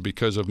happened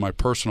because of my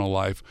personal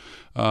life.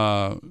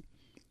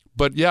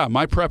 But yeah,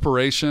 my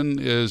preparation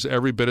is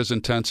every bit as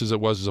intense as it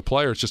was as a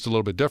player. It's just a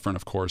little bit different,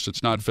 of course.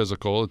 It's not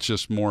physical. It's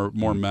just more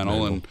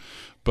mental.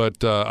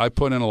 But I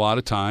put in a lot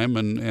of time,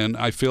 and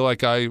I feel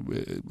like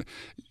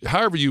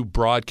however you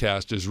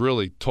broadcast is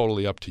really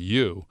totally up to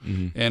you,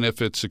 and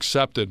if it's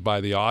accepted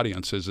by the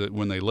audience is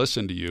when they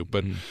listen to you.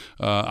 But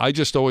I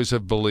just always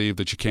have believed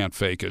that you can't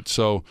fake it.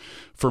 So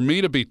for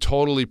me to be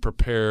totally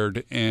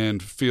prepared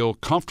and feel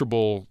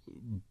comfortable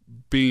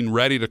being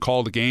ready to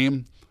call the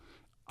game,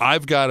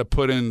 I've got to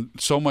put in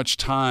so much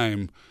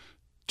time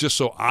just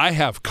so I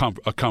have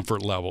a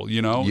comfort level,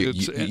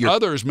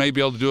 others may be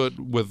able to do it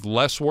with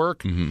less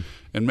work,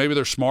 and maybe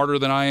they're smarter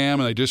than I am,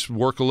 and they just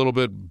work a little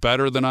bit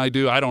better than I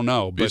do. I don't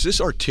know. But is this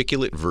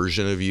articulate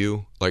version of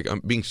you? Like,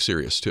 I'm being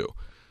serious too.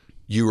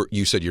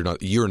 You said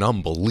you're an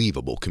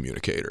unbelievable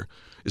communicator.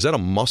 Is that a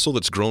muscle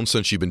that's grown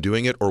since you've been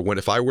doing it, or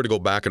if I were to go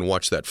back and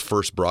watch that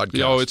first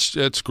broadcast? Oh,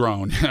 it's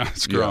grown. Yeah,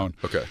 it's grown.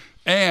 Yeah. Okay.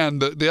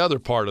 And the other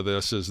part of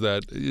this is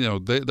that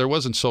there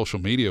wasn't social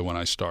media when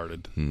I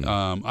started.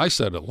 I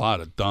said a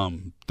lot of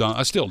dumb.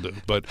 I still do,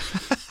 but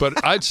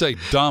I'd say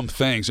dumb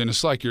things, and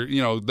it's like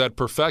that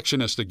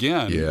perfectionist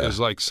again is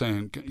like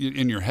saying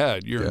in your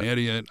head, you're an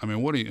idiot. I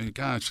mean, what are you?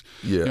 Gosh,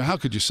 how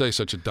could you say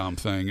such a dumb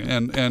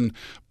thing?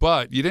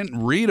 But you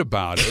didn't read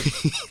about it.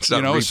 It's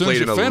not as soon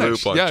as you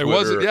finished. It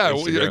wasn't. Yeah,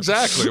 Instagram.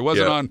 Exactly. It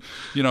wasn't on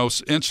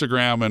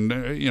Instagram,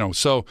 and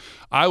so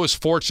I was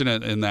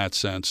fortunate in that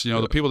sense.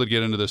 The people that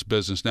get into this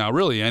business now,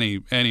 really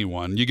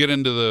anyone, you get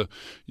into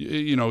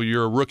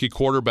you're a rookie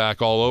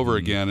quarterback all over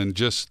again, and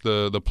just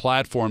the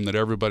platform that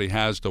everybody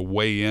has to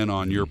weigh in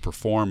on your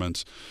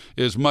performance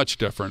is much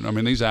different. I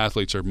mean, these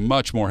athletes are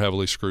much more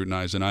heavily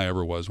scrutinized than I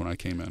ever was when I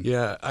came in.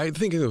 Yeah, I'm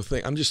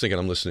just thinking,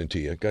 I'm listening to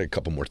you. I got a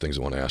couple more things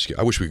I want to ask you.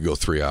 I wish we could go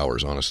 3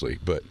 hours, honestly,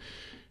 but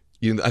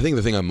I think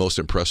the thing I'm most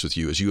impressed with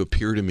you is you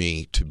appear to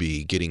me to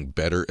be getting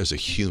better as a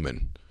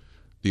human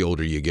the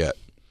older you get.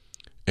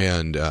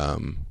 And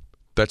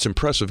that's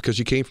impressive because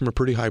you came from a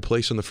pretty high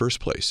place in the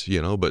first place,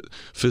 but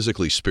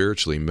physically,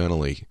 spiritually,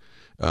 mentally,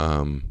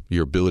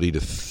 your ability to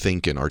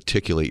think and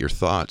articulate your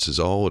thoughts is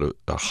all at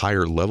a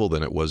higher level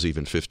than it was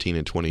even 15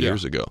 and 20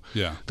 years ago.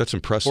 Yeah. That's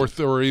impressive.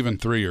 Or even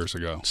 3 years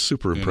ago.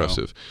 Super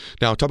impressive.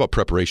 Now, talk about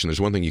preparation. There's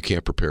one thing you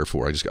can't prepare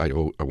for. I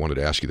wanted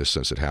to ask you this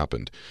since it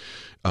happened.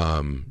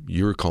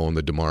 You were calling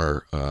the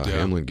DeMar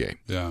Hamlin game.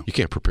 Yeah. You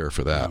can't prepare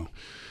for that. No.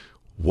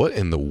 What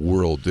in the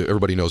world?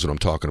 Everybody knows what I'm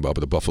talking about,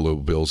 but the Buffalo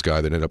Bills guy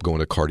that ended up going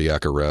to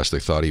cardiac arrest, they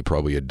thought he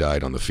probably had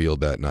died on the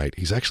field that night.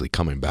 He's actually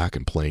coming back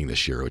and playing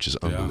this year, which is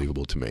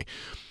unbelievable to me.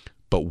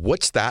 But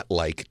what's that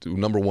like?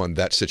 Number one,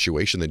 that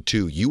situation. Then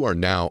two, you are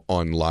now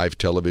on live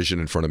television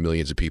in front of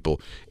millions of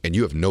people, and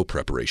you have no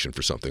preparation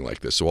for something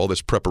like this. So all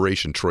this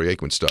preparation, Troy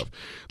Aikman stuff,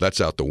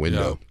 that's out the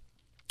window. Yeah.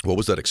 What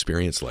was that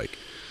experience like?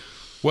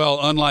 Well,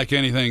 unlike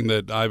anything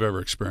that I've ever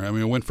experienced. I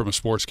mean, I went from a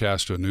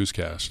sportscast to a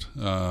newscast,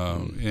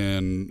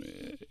 and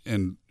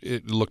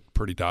it looked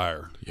pretty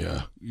dire.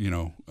 Yeah.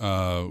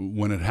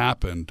 When it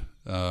happened,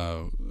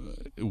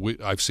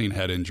 I've seen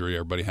head injury.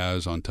 Everybody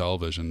has on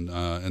television,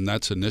 and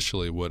that's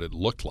initially what it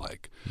looked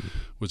like.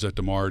 Was that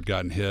DeMar had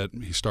gotten hit.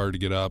 He started to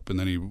get up, and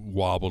then he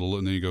wobbled a little,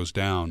 and then he goes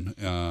down.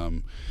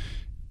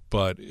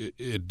 But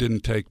it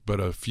didn't take but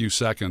a few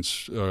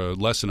seconds,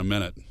 less than a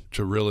minute,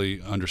 to really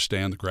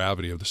understand the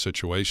gravity of the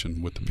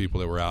situation with the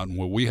people that were out. And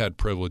what we had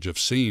privilege of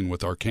seeing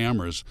with our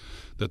cameras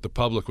that the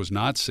public was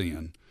not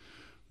seeing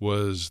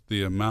was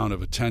the amount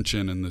of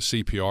attention and the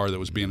CPR that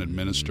was being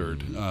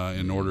administered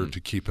in order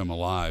to keep him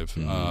alive.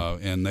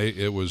 And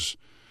it was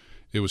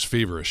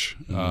feverish.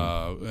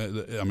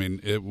 I mean,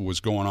 it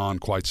was going on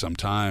quite some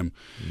time.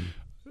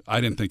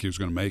 I didn't think he was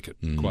going to make it,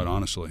 quite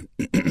honestly.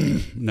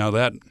 Now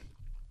that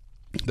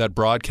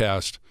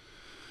broadcast,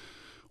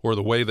 or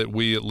the way that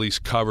we at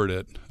least covered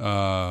it,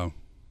 I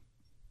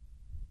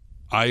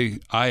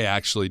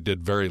actually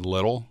did very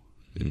little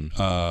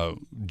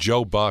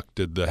Joe Buck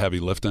did the heavy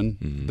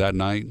lifting that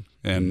night,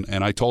 and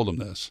I told him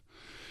this,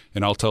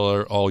 and I'll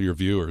tell all your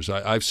viewers.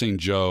 I've seen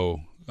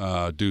Joe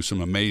do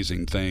some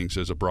amazing things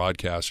as a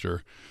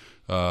broadcaster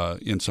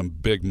in some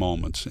big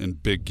moments, in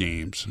big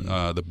games,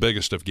 the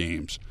biggest of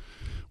games,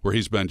 where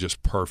he's been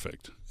just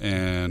perfect.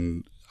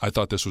 And I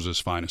thought this was his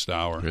finest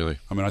hour. Really?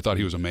 I mean, I thought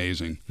he was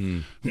amazing.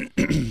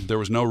 There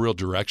was no real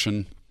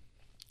direction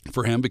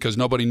for him because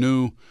nobody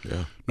knew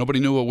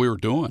what we were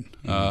doing.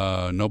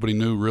 Nobody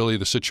knew really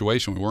the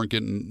situation. We weren't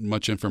getting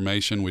much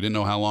information. We didn't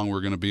know how long we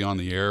were going to be on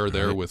the air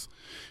there with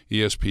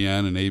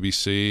ESPN and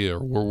ABC, or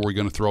were we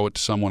going to throw it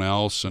to someone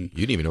else? And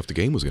you didn't even know if the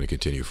game was going to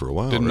continue for a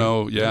while. Didn't right?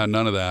 know. Yeah,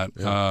 none of that.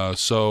 Yeah.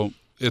 So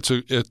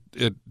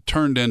it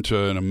turned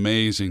into an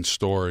amazing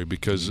story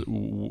because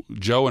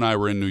Joe and I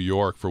were in New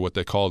York for what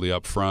they call the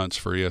upfronts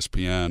for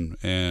ESPN,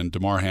 and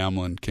Damar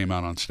Hamlin came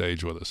out on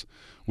stage with us.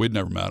 We'd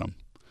never met him.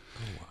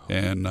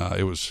 And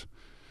it was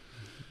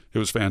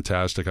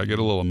fantastic. I get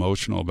a little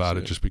emotional about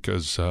it just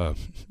because, that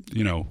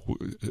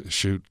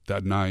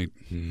night,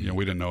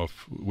 we didn't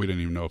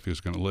even know if he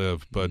was going to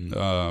live.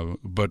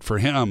 But for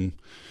him,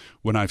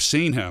 when I've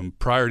seen him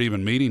prior to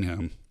even meeting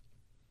him,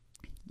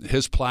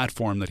 his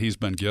platform that he's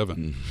been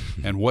given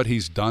and what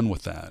he's done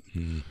with that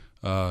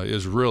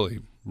is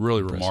really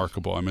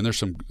remarkable. I mean, there's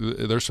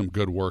some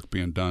good work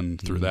being done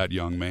through that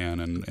young man,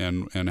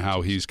 and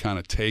how he's kind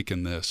of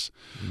taken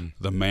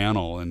the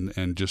mantle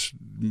and just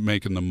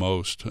making the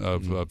most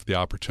of the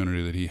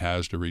opportunity that he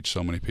has to reach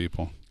so many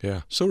people.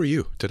 Yeah. So are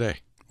you today.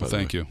 Well,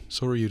 thank you.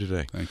 So are you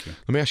today. Thank you.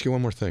 Let me ask you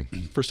one more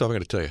thing. First off, I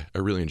got to tell you, I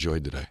really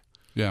enjoyed today.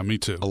 Yeah, me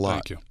too. A lot.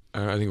 Thank you.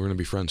 I think we're going to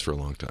be friends for a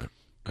long time.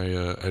 I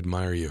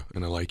admire you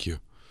and I like you.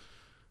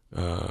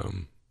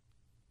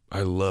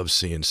 I love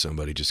seeing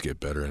somebody just get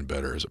better and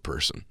better as a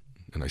person.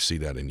 And I see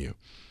that in you.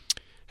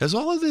 Has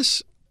all of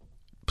this,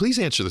 please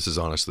answer this as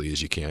honestly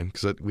as you can,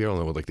 because we all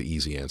know what the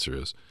easy answer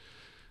is.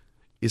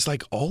 Is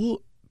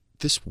all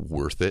this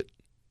worth it?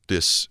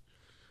 This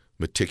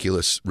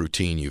meticulous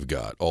routine you've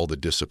got, all the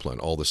discipline,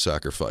 all the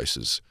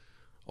sacrifices,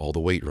 all the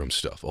weight room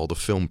stuff, all the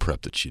film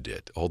prep that you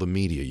did, all the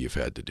media you've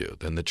had to do,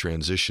 then the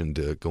transition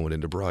to going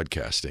into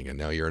broadcasting, and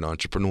now you're an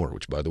entrepreneur,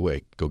 which, by the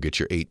way, go get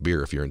your 8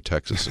 beer if you're in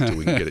Texas until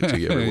we can get it to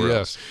you everywhere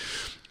else.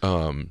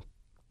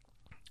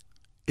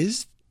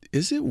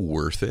 Is it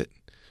worth it?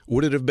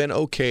 Would it have been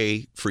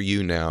okay for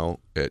you now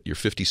at your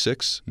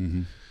 56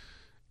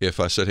 if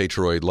I said, hey,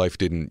 Troy, you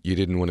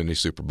didn't win any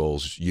Super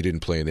Bowls, you didn't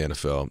play in the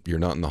NFL, you're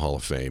not in the Hall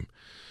of Fame,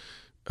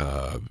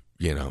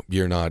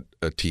 you're not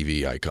a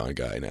TV icon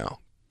guy now,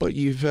 but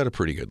you've had a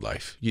pretty good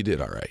life. You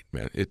did all right,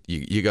 man.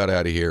 You got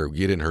out of here.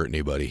 You didn't hurt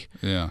anybody.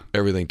 Yeah.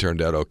 Everything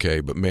turned out okay,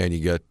 but man,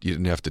 you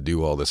didn't have to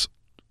do all this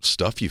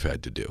stuff you've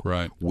had to do.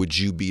 Right. Would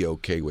you be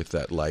okay with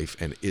that life,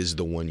 and is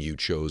the one you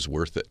chose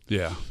worth it?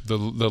 Yeah. The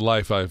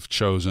life I've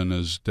chosen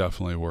is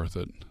definitely worth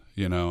it.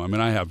 I mean,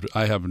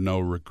 I have no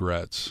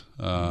regrets.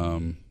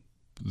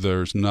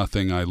 There's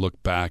nothing I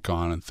look back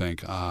on and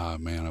think,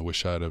 man, I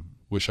wish I'd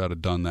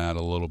have done that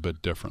a little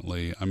bit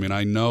differently. I mean,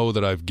 I know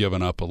that I've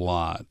given up a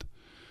lot.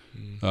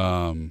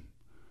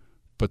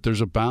 But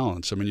there's a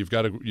balance. I mean, you've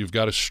got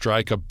to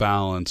strike a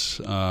balance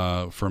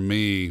for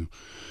me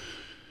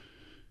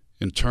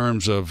in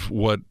terms of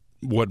what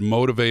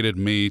motivated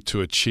me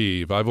to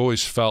achieve. I've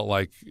always felt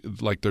like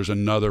there's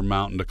another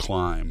mountain to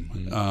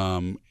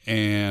climb.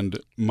 And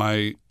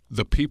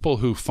the people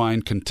who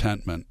find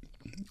contentment,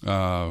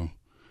 I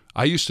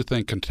used to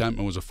think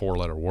contentment was a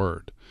 4-letter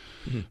word.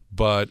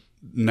 But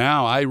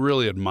now I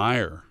really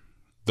admire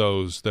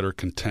those that are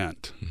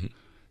content.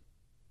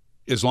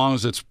 As long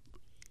as it's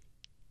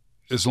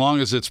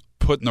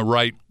put in the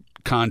right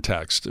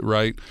context,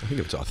 right? I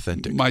think it's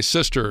authentic. My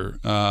sister,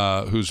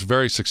 who's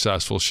very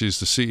successful, she's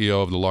the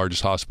CEO of the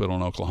largest hospital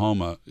in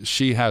Oklahoma.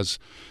 She has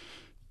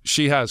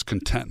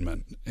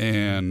contentment,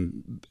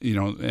 and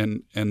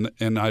and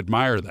I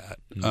admire that.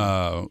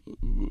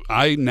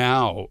 I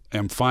now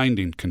am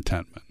finding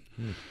contentment,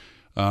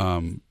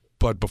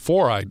 but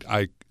before I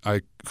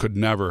could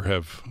never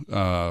have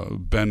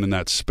been in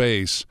that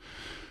space.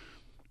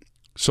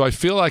 So I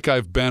feel like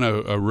I've been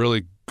a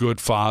really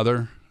good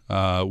father,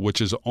 which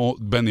has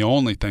been the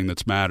only thing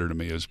that's mattered to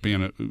me, is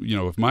being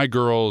if my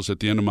girls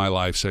at the end of my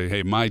life say,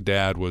 hey, my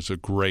dad was a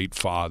great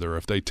father,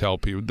 if they tell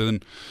people,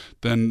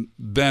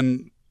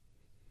 then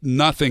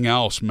nothing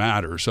else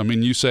matters. I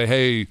mean, you say,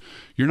 hey,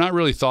 you're not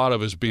really thought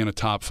of as being a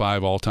top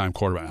 5 all-time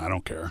quarterback. I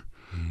don't care.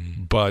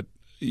 But,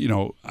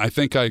 I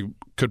think I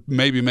could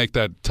maybe make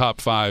that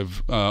top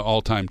 5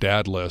 all-time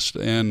dad list.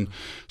 And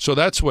so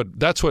that's what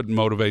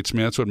motivates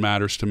me. That's what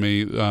matters to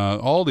me.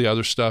 All the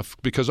other stuff,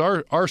 because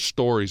our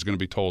story is going to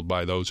be told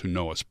by those who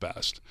know us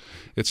best.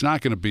 It's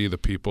not going to be the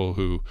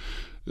people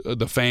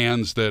the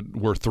fans that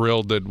were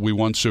thrilled that we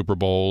won Super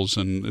Bowls,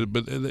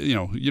 but you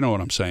know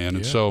what I'm saying.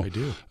 And so I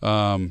do.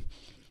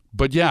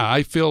 But yeah,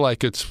 I feel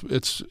like it's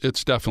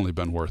definitely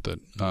been worth it.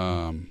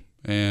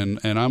 And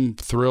I'm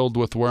thrilled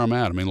with where I'm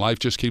at. I mean, life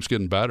just keeps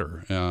getting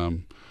better.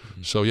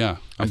 So yeah,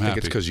 I'm happy. I think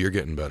it's because you're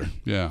getting better.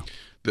 Yeah.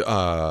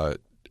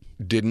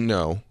 Didn't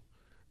know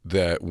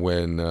that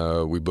when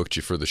we booked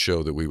you for the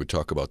show that we would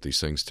talk about these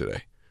things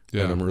today.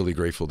 Yeah. And I'm really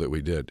grateful that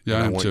we did. Yeah,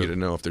 and I am want too. you to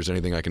know if there's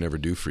anything I can ever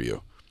do for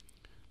you,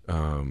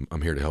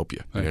 I'm here to help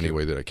you in any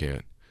way that I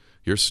can.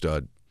 You're a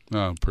stud.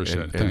 Oh, appreciate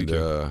it. Thank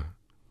you.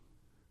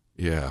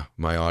 Yeah,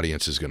 my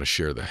audience is going to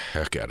share the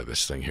heck out of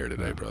this thing here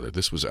today, brother.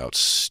 This was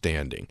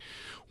outstanding.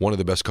 One of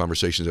the best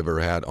conversations I've ever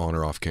had on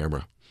or off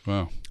camera.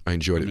 Wow. I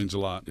enjoyed it. It means a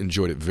lot.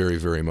 Enjoyed it very,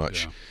 very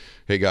much. Yeah.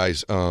 Hey,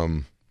 guys,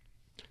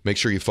 make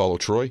sure you follow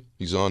Troy.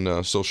 He's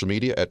on social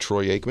media at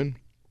Troy Aikman.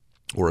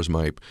 Or as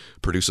my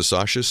producer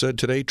Sasha said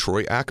today,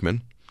 Troy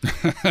Aikman.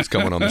 He's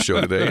coming on the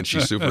show today, and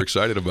she's super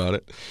excited about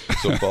it.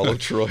 So follow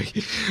Troy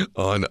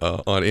on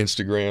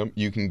Instagram.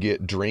 You can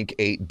get Drink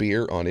 8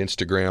 Beer on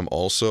Instagram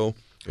also.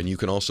 And you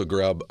can also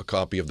grab a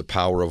copy of The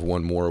Power of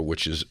One More,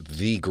 which is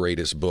the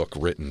greatest book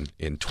written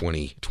in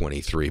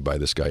 2023 by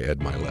this guy, Ed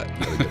Milet.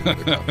 You gotta get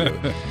another copy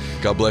of it.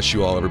 God bless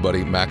you all,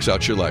 everybody. Max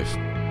out your life.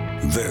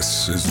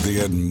 This is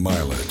the Ed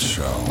Milet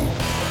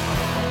Show.